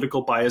what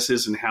political bias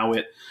is and how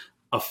it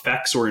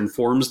affects or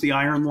informs the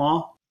iron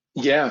law?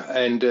 Yeah,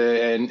 and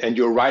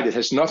you're right. It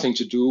has nothing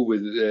to do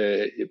with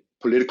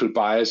political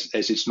bias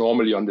as it's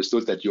normally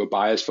understood, that you're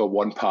biased for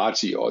one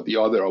party or the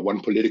other, or one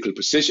political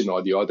position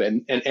or the other.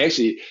 And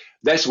actually,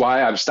 that's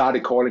why I've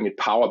started calling it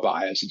power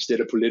bias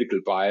instead of political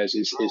bias.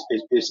 Is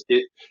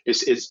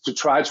to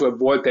try to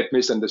avoid that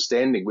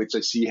misunderstanding, which I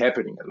see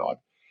happening a lot.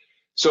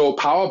 So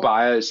power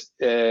bias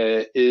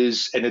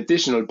is an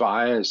additional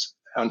bias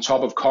on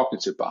top of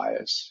cognitive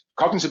bias.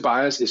 Cognitive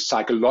bias is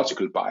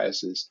psychological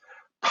biases.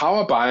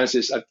 Power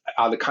biases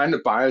are the kind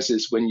of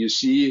biases when you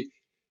see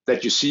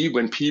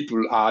when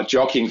people are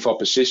jockeying for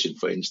position,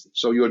 for instance.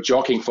 So you're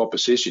jockeying for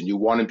position. You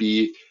want to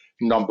be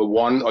number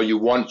one, or you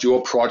want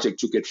your project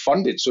to get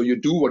funded. So you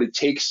do what it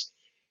takes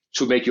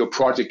to make your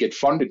project get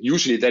funded.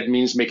 Usually that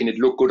means making it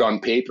look good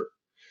on paper.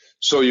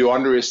 So you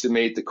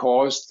underestimate the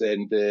cost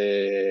and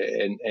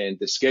the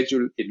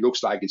schedule. It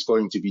looks like it's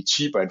going to be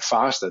cheaper and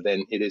faster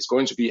than it is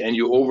going to be. And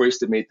you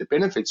overestimate the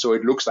benefits. So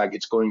it looks like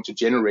it's going to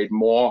generate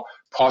more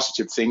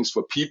positive things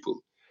for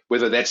people,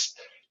 whether that's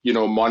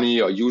money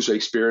or user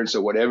experience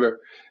or whatever,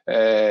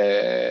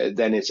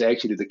 then it's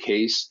actually the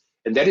case.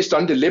 And that is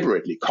done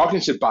deliberately.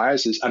 Cognitive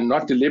biases are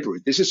not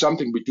deliberate. This is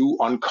something we do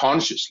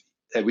unconsciously,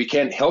 and we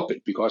can't help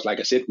it because, like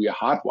I said, we are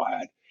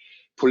hardwired.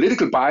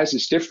 Political bias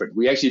is different.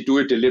 We actually do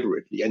it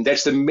deliberately. And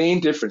that's the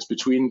main difference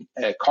between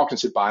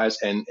cognitive bias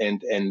and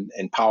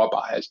power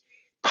bias.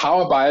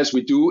 Power bias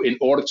we do in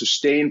order to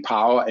stay in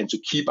power and to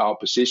keep our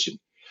position.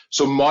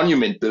 So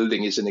monument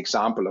building is an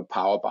example of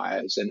power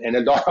bias, and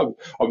a lot of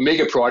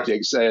mega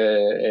projects,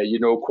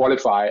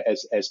 qualify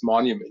as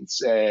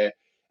monuments. A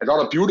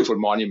lot of beautiful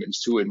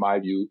monuments too, in my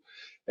view,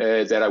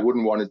 that I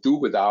wouldn't want to do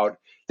without.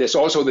 There's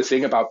also the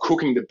thing about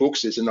cooking the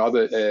books is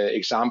another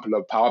example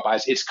of power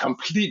bias. It's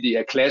completely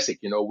a classic,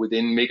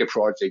 within mega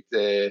project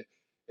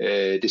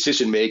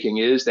decision making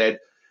is that,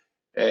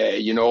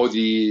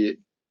 the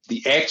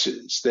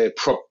actors, the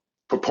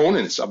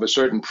proponents of a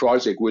certain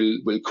project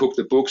will cook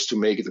the books to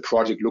make the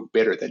project look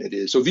better than it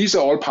is. So these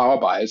are all power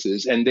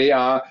biases, and they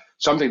are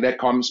something that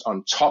comes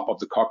on top of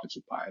the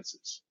cognitive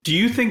biases. Do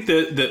you think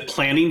that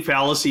planning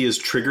fallacy is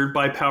triggered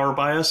by power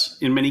bias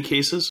in many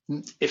cases?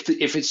 If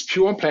it's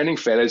pure planning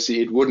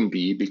fallacy, it wouldn't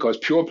be, because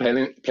pure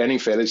planning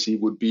fallacy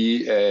would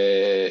be,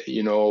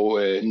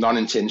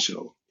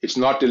 non-intentional. It's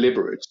not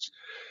deliberate.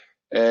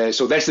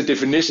 So that's the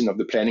definition of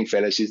the planning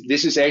fallacy.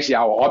 This is actually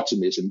our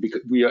optimism,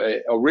 because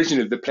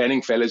originally the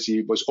planning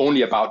fallacy was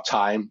only about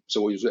time.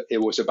 So it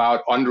was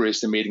about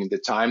underestimating the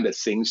time that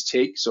things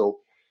take. So,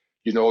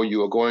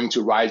 you are going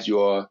to write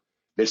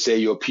let's say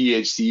your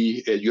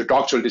PhD, your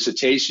doctoral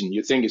dissertation.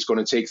 You think it's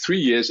going to take 3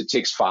 years. It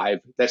takes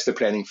 5. That's the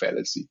planning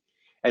fallacy.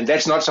 And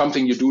that's not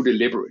something you do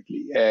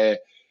deliberately.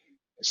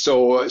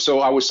 So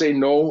I would say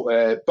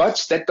no,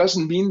 but that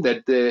doesn't mean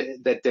that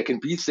there can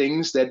be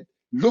things that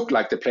look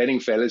like the planning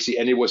fallacy,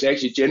 and it was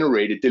actually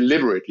generated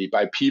deliberately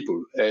by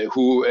people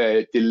who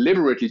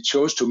deliberately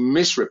chose to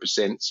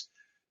misrepresent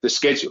the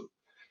schedule,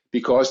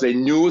 because they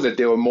knew that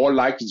they were more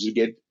likely to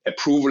get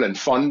approval and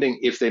funding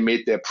if they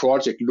made their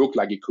project look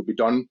like it could be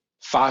done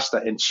faster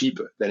and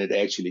cheaper than it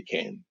actually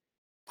can.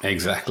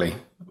 Exactly.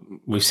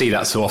 We see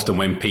that so often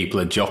when people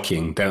are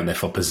jockeying, don't they,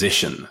 for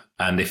position.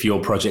 And if your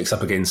project's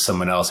up against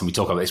someone else, and we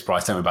talk about this,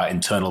 Bryce, don't we, about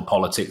internal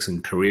politics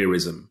and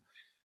careerism,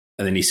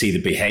 and then you see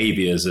the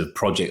behaviors of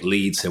project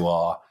leads who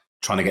are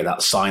trying to get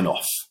that sign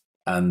off,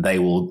 and they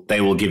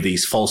will give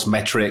these false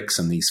metrics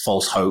and these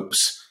false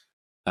hopes.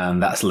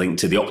 And that's linked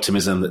to the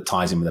optimism that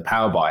ties in with the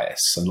power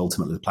bias. And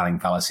ultimately the planning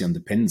fallacy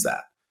underpins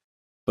that.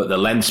 But the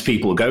lengths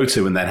people go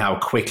to, and then how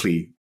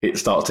quickly it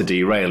starts to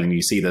derail, and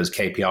you see those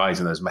KPIs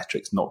and those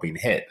metrics not being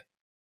hit.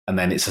 And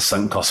then it's a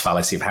sunk cost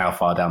fallacy of how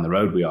far down the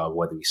road we are,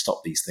 whether we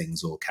stop these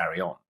things or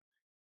carry on.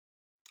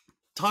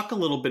 Talk a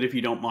little bit, if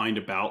you don't mind,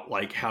 about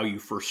like how you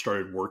first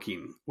started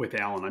working with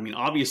Alan. I mean,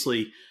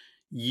 obviously,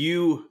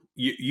 you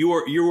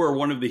are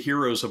one of the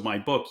heroes of my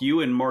book.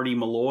 You and Marty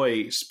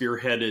Malloy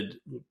spearheaded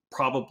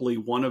probably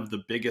one of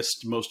the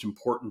biggest, most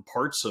important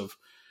parts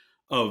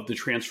of the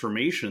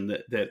transformation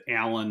that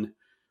Alan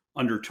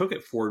undertook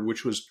at Ford,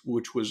 which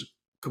was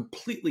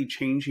completely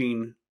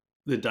changing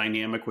the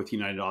dynamic with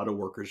United Auto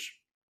Workers,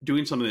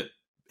 doing something that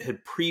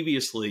had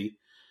previously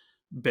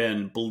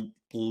been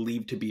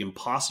believed to be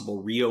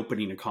impossible,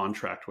 reopening a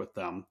contract with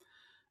them.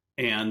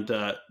 And,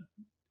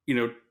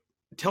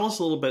 tell us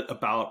a little bit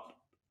about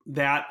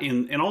that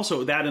and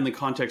also that in the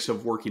context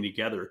of working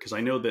together, because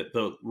I know that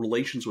the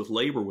relations with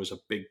labor was a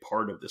big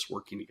part of this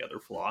working together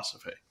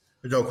philosophy.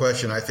 There's no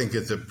question. I think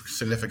it's a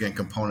significant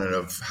component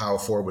of how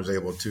Ford was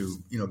able to,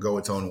 go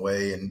its own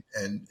way. And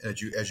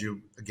as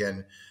you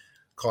again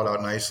called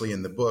out nicely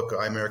in the book,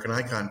 American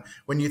Icon,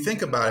 when you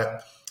think about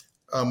it,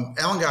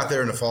 Alan got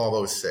there in the fall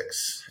of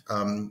 2006.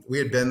 We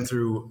had been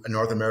through a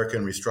North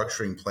American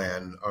restructuring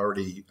plan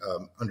already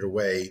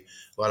underway,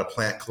 a lot of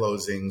plant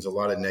closings, a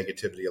lot of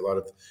negativity, a lot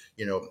of,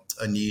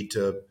 a need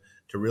to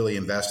really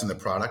invest in the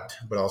product,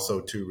 but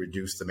also to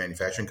reduce the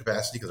manufacturing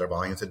capacity because our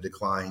volumes had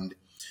declined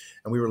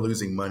and we were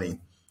losing money.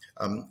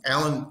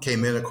 Alan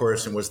came in, of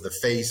course, and was the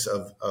face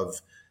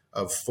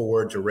of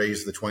Ford to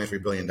raise the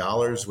 $23 billion,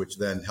 which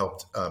then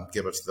helped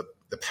give us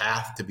the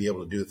path to be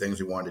able to do the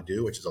things we wanted to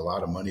do, which is a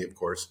lot of money, of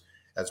course,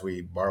 as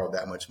we borrowed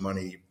that much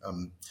money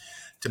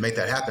to make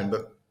that happen.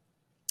 But,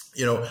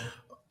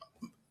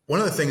 one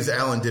of the things that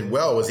Alan did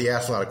well was he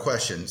asked a lot of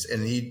questions,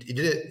 and he did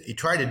it. He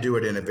tried to do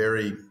it in a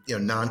very,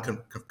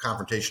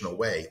 non-confrontational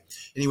way.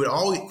 And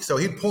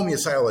he'd pull me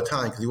aside all the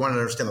time because he wanted to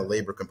understand the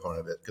labor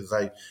component of it, because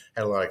I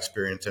had a lot of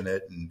experience in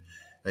it. And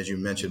as you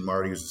mentioned,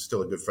 Marty, who's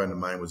still a good friend of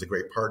mine, was a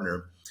great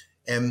partner.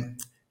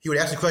 And he would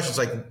ask me questions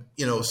like,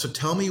 so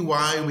tell me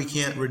why we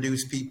can't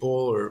reduce people,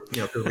 or,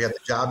 because we had the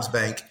jobs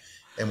bank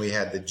and we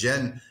had the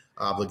gen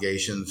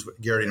obligations,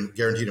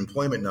 guaranteed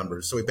employment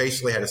numbers. So we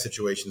basically had a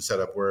situation set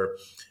up where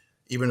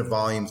even if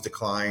volumes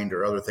declined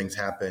or other things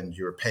happened,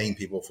 you were paying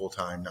people full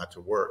time not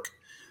to work.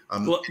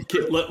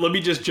 Let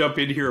me just jump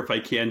in here if I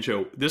can,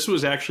 Joe. This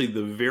was actually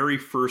the very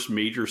first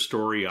major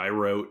story I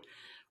wrote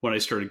when I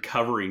started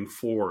covering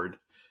Ford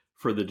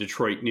for the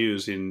Detroit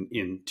News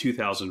in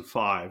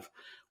 2005.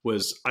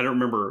 Was, I don't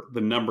remember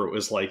the number. It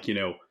was like,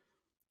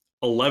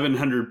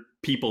 1,100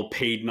 people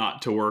paid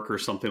not to work or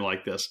something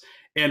like this.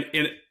 And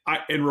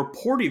in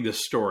reporting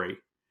this story,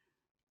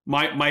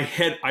 my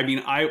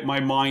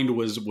mind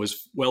was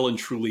well and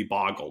truly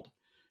boggled,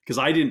 because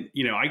I didn't,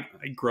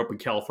 I grew up in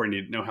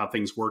California, didn't know how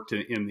things worked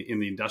in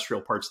the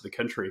industrial parts of the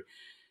country.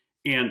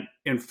 And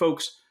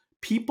folks,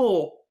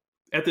 people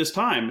at this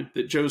time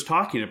that Joe's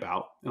talking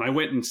about, and I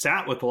went and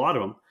sat with a lot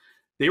of them,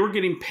 they were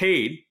getting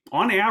paid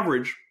on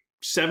average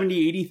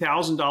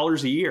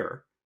 $70,000-$80,000 a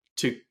year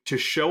to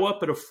show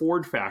up at a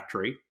Ford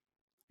factory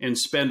and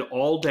spend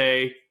all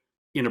day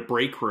in a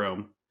break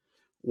room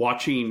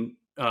watching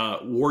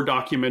war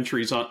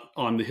documentaries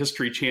on the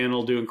History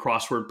Channel, doing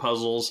crossword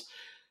puzzles,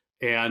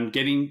 and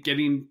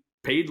getting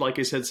paid, like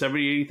I said,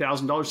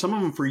 $70,000-$80,000. Some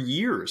of them for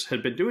years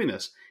had been doing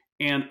this.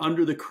 And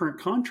under the current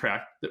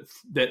contract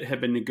that had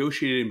been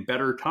negotiated in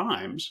better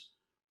times,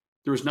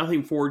 there was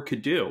nothing Ford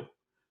could do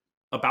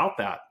about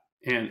that.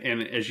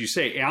 And as you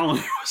say,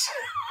 Alan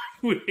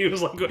he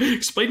was like,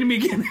 explain to me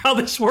again how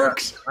this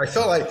works. I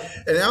felt like,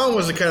 and Alan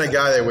was the kind of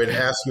guy that would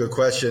ask you a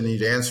question,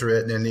 he'd answer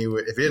it, and then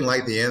if he didn't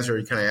like the answer,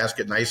 he'd kind of ask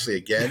it nicely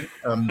again.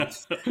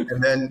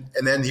 And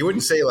then he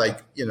wouldn't say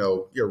like,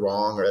 you're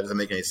wrong or that doesn't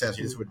make any sense.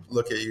 He just would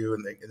look at you,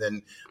 and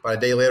then about a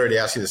day later, he'd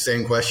ask you the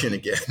same question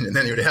again, and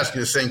then he would ask you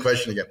the same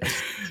question again.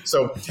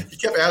 So he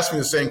kept asking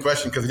the same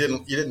question because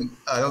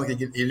I don't think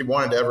he didn't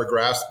want to ever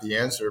grasp the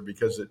answer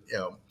because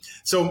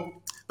So,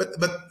 but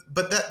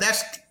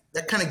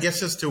that kind of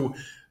gets us to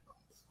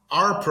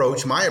our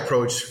approach. My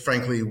approach,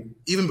 frankly,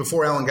 even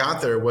before Alan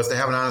got there, was to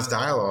have an honest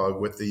dialogue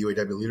with the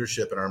UAW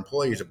leadership and our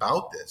employees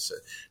about this.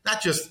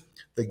 Not just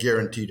the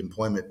guaranteed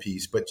employment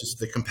piece, but just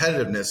the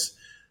competitiveness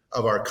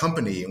of our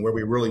company and where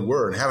we really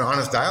were, and have an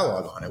honest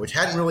dialogue on it, which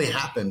hadn't really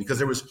happened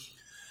because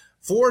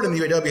Ford and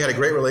the UAW had a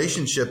great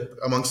relationship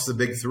amongst the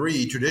big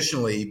three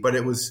traditionally, but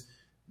it was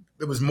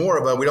more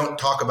of we don't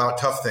talk about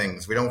tough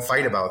things. We don't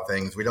fight about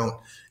things.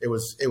 It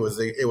was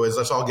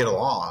let's all get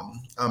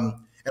along. And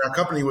our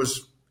company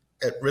was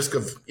at risk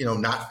of,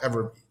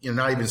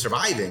 not even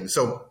surviving.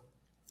 So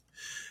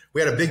we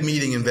had a big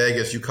meeting in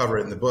Vegas. You cover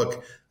it in the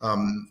book,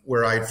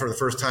 where I, for the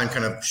first time,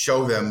 kind of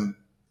show them,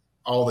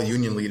 all the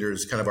union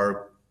leaders, kind of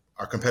our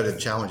competitive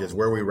challenges,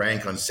 where we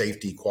rank on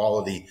safety,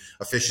 quality,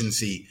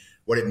 efficiency,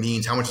 what it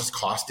means, how much it's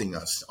costing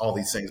us, all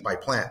these things by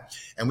plant.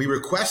 And we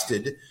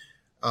requested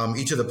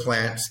each of the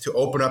plants to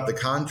open up the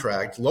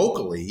contract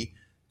locally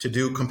to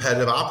do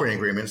competitive operating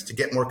agreements to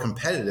get more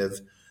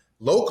competitive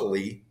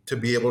locally to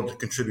be able to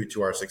contribute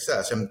to our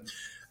success. And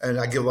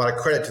I give a lot of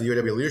credit to the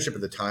UAW leadership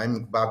at the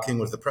time. Bob King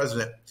was the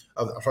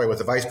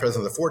vice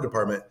president of the Ford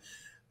department.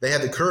 They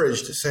had the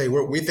courage to say,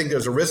 we think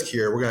there's a risk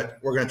here. We're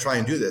going to try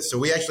and do this. So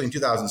we actually in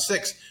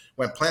 2006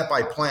 went plant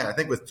by plant. I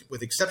think with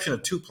the exception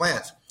of 2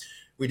 plants,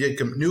 we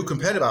did new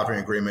competitive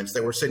operating agreements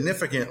that were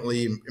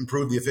significantly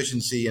improved the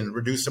efficiency and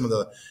reduced some of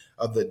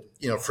the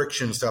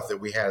friction stuff that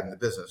we had in the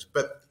business.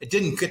 But it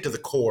didn't get to the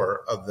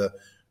core of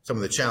some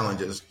of the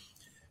challenges.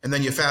 And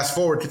then you fast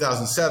forward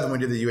 2007, we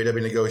did the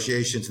UAW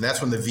negotiations, and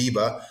that's when the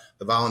VEBA,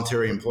 the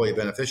Voluntary Employee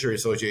Beneficiary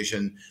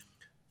Association,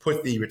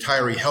 put the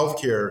retiree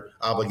healthcare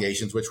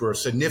obligations, which were a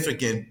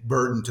significant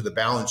burden to the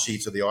balance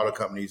sheets of the auto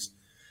companies,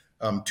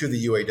 to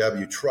the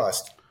UAW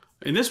trust.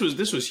 And this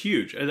was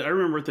huge. I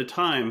remember at the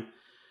time,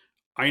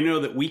 I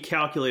know that we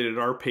calculated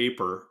our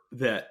paper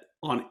that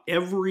on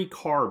every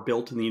car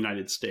built in the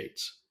United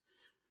States,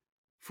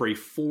 for a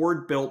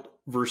Ford built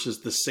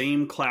versus the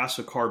same class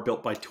of car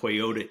built by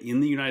Toyota in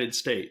the United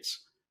States,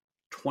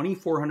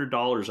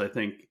 $2,400, I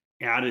think,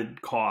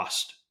 added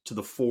cost to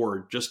the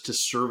Ford just to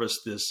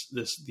service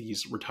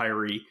these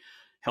retiree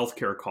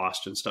healthcare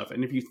costs and stuff.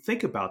 And if you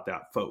think about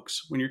that,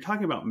 folks, when you're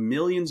talking about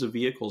millions of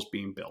vehicles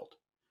being built,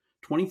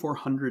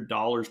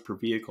 $2,400 per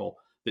vehicle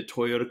that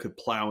Toyota could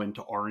plow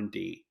into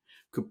R&D,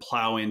 could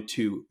plow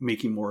into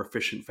making more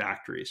efficient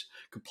factories,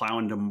 could plow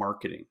into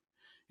marketing.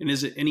 And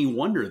is it any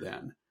wonder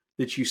then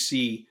that you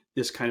see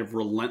this kind of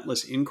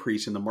relentless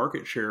increase in the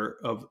market share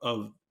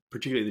of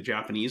particularly the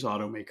Japanese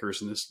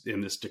automakers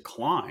in this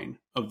decline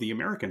of the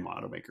American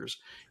automakers?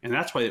 And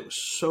that's why it was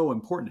so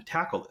important to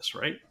tackle this,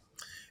 right?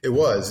 It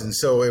was, and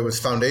so it was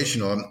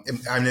foundational.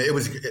 I mean,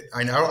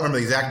 I don't remember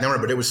the exact number,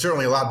 but it was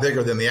certainly a lot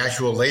bigger than the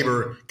actual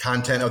labor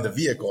content of the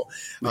vehicle,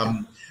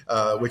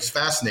 which is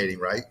fascinating,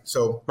 right?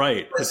 So,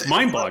 right, it's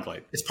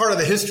mind-boggling. It's part of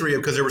the history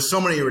because there were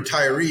so many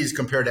retirees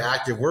compared to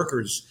active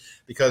workers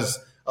because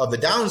of the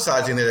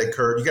downsizing that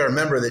occurred. You got to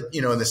remember that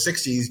in the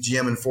 '60s,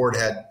 GM and Ford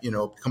had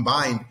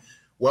combined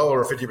well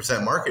over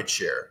 50% market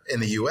share in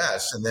the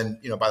U.S., and then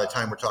by the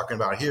time we're talking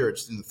about here,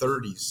 it's in the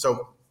 30s.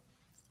 So,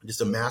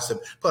 just a massive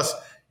plus.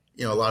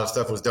 A lot of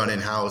stuff was done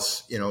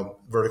in-house,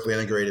 vertically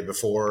integrated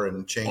before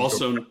and changed.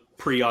 Also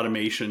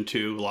pre-automation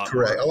too.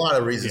 Correct. A lot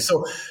of reasons.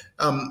 Yeah.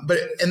 So,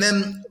 and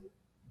then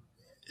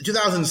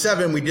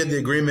 2007, we did the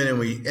agreement and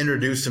we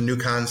introduced some new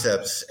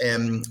concepts,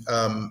 and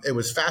it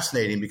was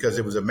fascinating because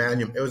it was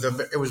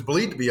it was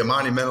believed to be a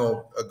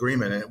monumental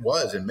agreement, and it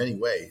was in many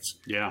ways.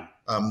 Yeah.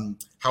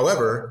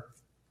 However,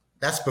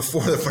 that's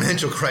before the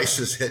financial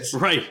crisis hits.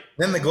 Right.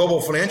 Then the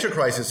global financial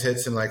crisis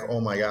hits, and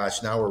oh my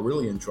gosh, now we're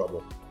really in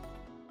trouble.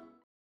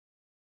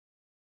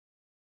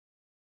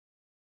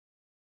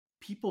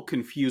 People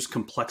confuse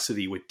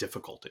complexity with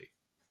difficulty.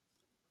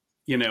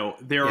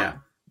 There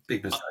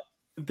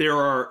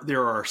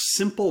are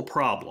simple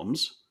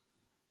problems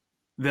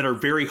that are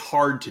very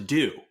hard to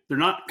do. They're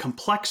not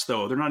complex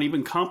though. They're not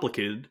even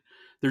complicated.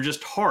 They're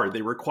just hard.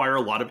 They require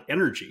a lot of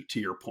energy, to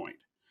your point.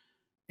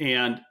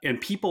 And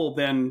people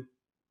then,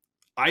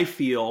 I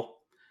feel,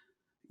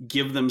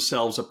 give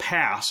themselves a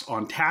pass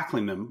on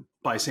tackling them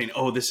by saying,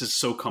 oh, this is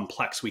so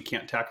complex, we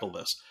can't tackle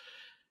this.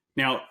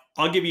 Now,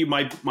 I'll give you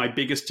my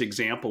biggest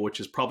example, which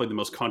is probably the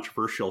most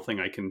controversial thing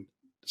I can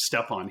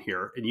step on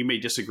here, and you may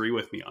disagree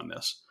with me on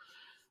this,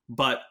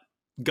 but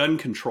gun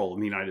control in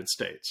the United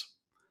States.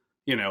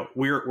 You know,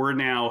 we're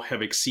now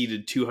have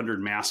exceeded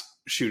 200 mass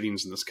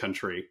shootings in this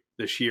country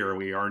this year.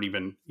 We aren't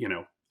even, you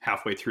know,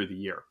 halfway through the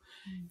year.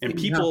 And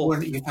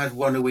you've had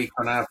one a week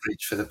on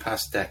average for the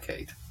past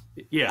decade.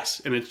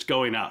 Yes, and it's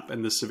going up,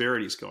 and the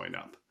severity is going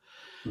up.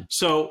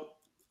 So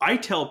I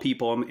tell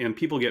people, and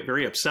people get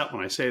very upset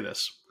when I say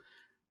this,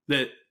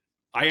 that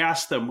I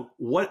ask them,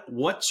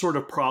 what sort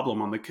of problem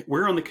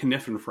where on the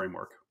Cynefin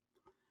framework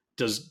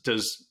does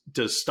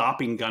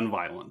stopping gun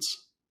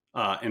violence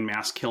and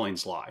mass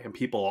killings lie? And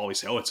people always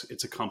say, oh,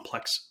 it's a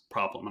complex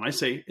problem. And I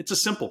say, it's a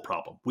simple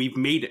problem. We've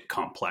made it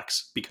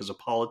complex because of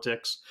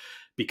politics,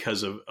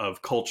 because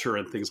of culture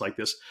and things like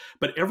this.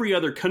 But every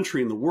other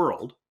country in the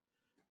world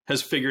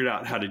has figured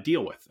out how to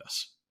deal with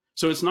this.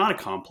 So it's not a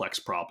complex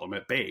problem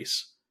at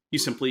base. You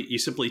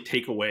simply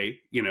take away,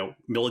 you know,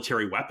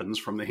 military weapons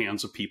from the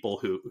hands of people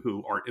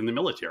who aren't in the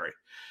military,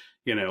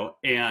 you know,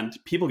 and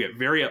people get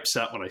very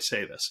upset when I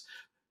say this.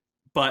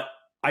 But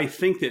I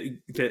think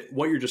that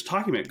what you're just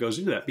talking about goes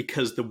into that,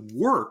 because the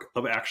work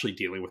of actually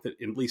dealing with it,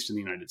 at least in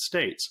the United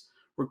States,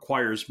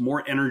 requires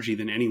more energy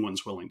than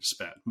anyone's willing to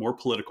spend, more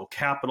political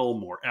capital,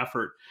 more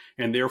effort.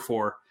 And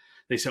therefore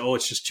they say, oh,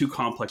 it's just too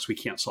complex, we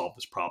can't solve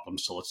this problem,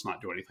 so let's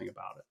not do anything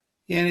about it.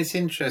 Yeah, and it's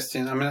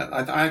interesting. I mean,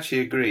 I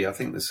actually agree. I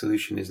think the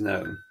solution is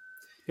known.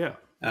 Yeah.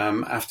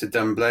 After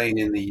Dunblane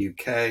in the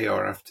UK,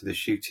 or after the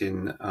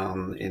shooting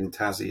in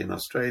Tassie in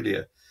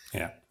Australia.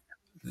 Yeah.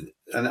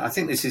 And I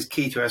think this is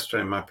key to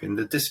estuary mapping.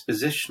 The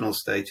dispositional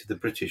state of the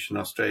British and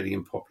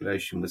Australian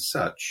population was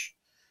such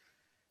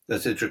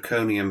that a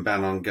draconian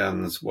ban on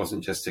guns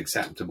wasn't just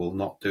acceptable,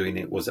 not doing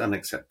it was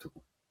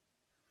unacceptable.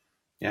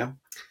 Yeah.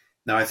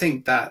 Now, I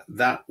think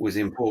that was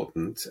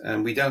important.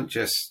 And we don't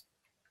just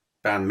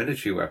ban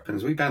military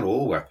weapons, we ban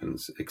all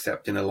weapons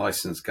except in a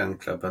licensed gun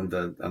club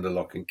under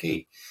lock and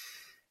key,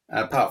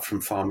 apart from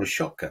farmers'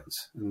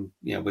 shotguns. And,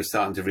 you know, we're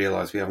starting to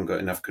realize we haven't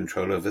got enough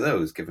control over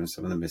those, given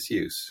some of the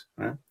misuse,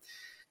 right?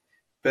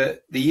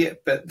 But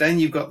then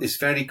you've got this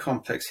very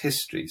complex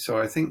history. So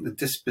I think the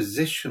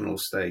dispositional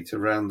state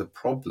around the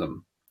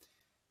problem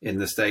in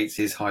the States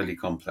is highly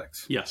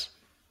complex. Yes.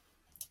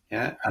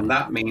 Yeah. And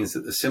that means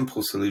that the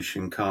simple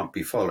solution can't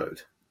be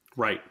followed.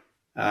 Right.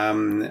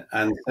 And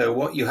so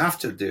what you have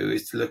to do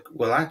is to look,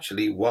 well,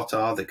 actually, what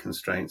are the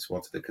constraints?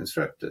 What are the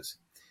constructors?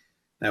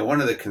 Now, one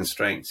of the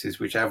constraints is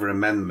whichever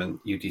amendment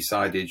you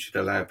decided should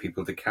allow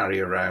people to carry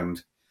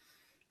around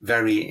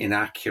very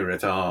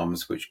inaccurate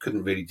arms, which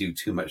couldn't really do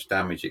too much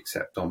damage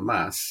except en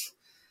masse,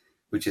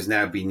 which has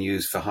now been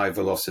used for high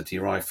velocity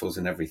rifles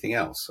and everything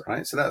else,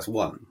 right? So that's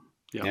one.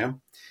 Yeah.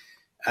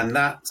 And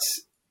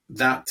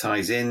that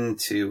ties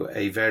into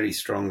a very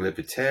strong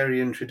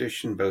libertarian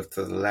tradition, both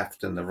to the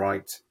left and the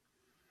right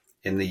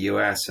in the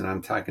US, and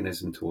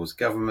antagonism towards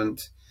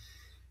government.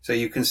 So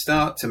you can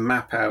start to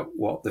map out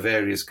what the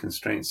various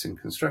constraints and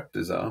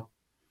constructors are.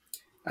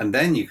 And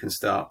then you can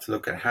start to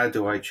look at how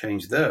do I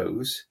change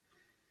those,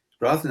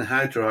 rather than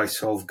how do I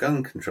solve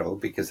gun control,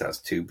 because that's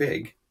too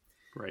big.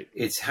 Right.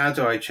 It's how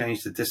do I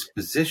change the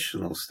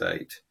dispositional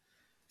state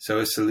so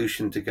a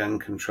solution to gun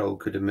control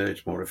could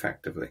emerge more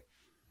effectively.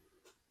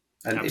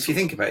 And Absolutely. If you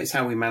think about it, it's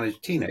how we manage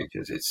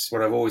teenagers. It's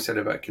what I've always said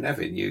about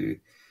Cynefin.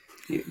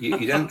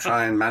 You don't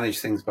try and manage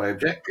things by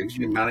objectives.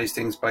 You manage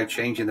things by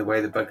changing the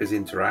way the buggers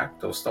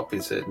interact or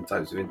stopping certain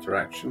types of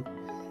interaction.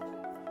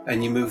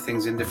 And you move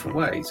things in different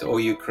ways, or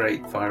you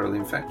create viral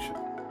infection.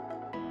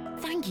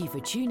 Thank you for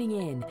tuning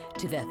in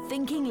to The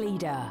Thinking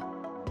Leader.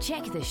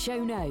 Check the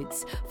show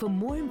notes for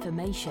more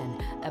information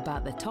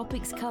about the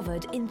topics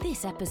covered in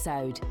this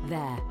episode.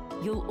 There,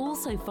 you'll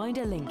also find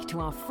a link to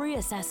our free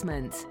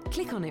assessment.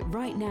 Click on it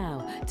right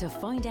now to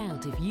find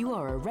out if you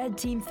are a Red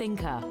Team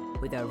thinker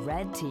with a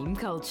Red Team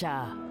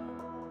culture.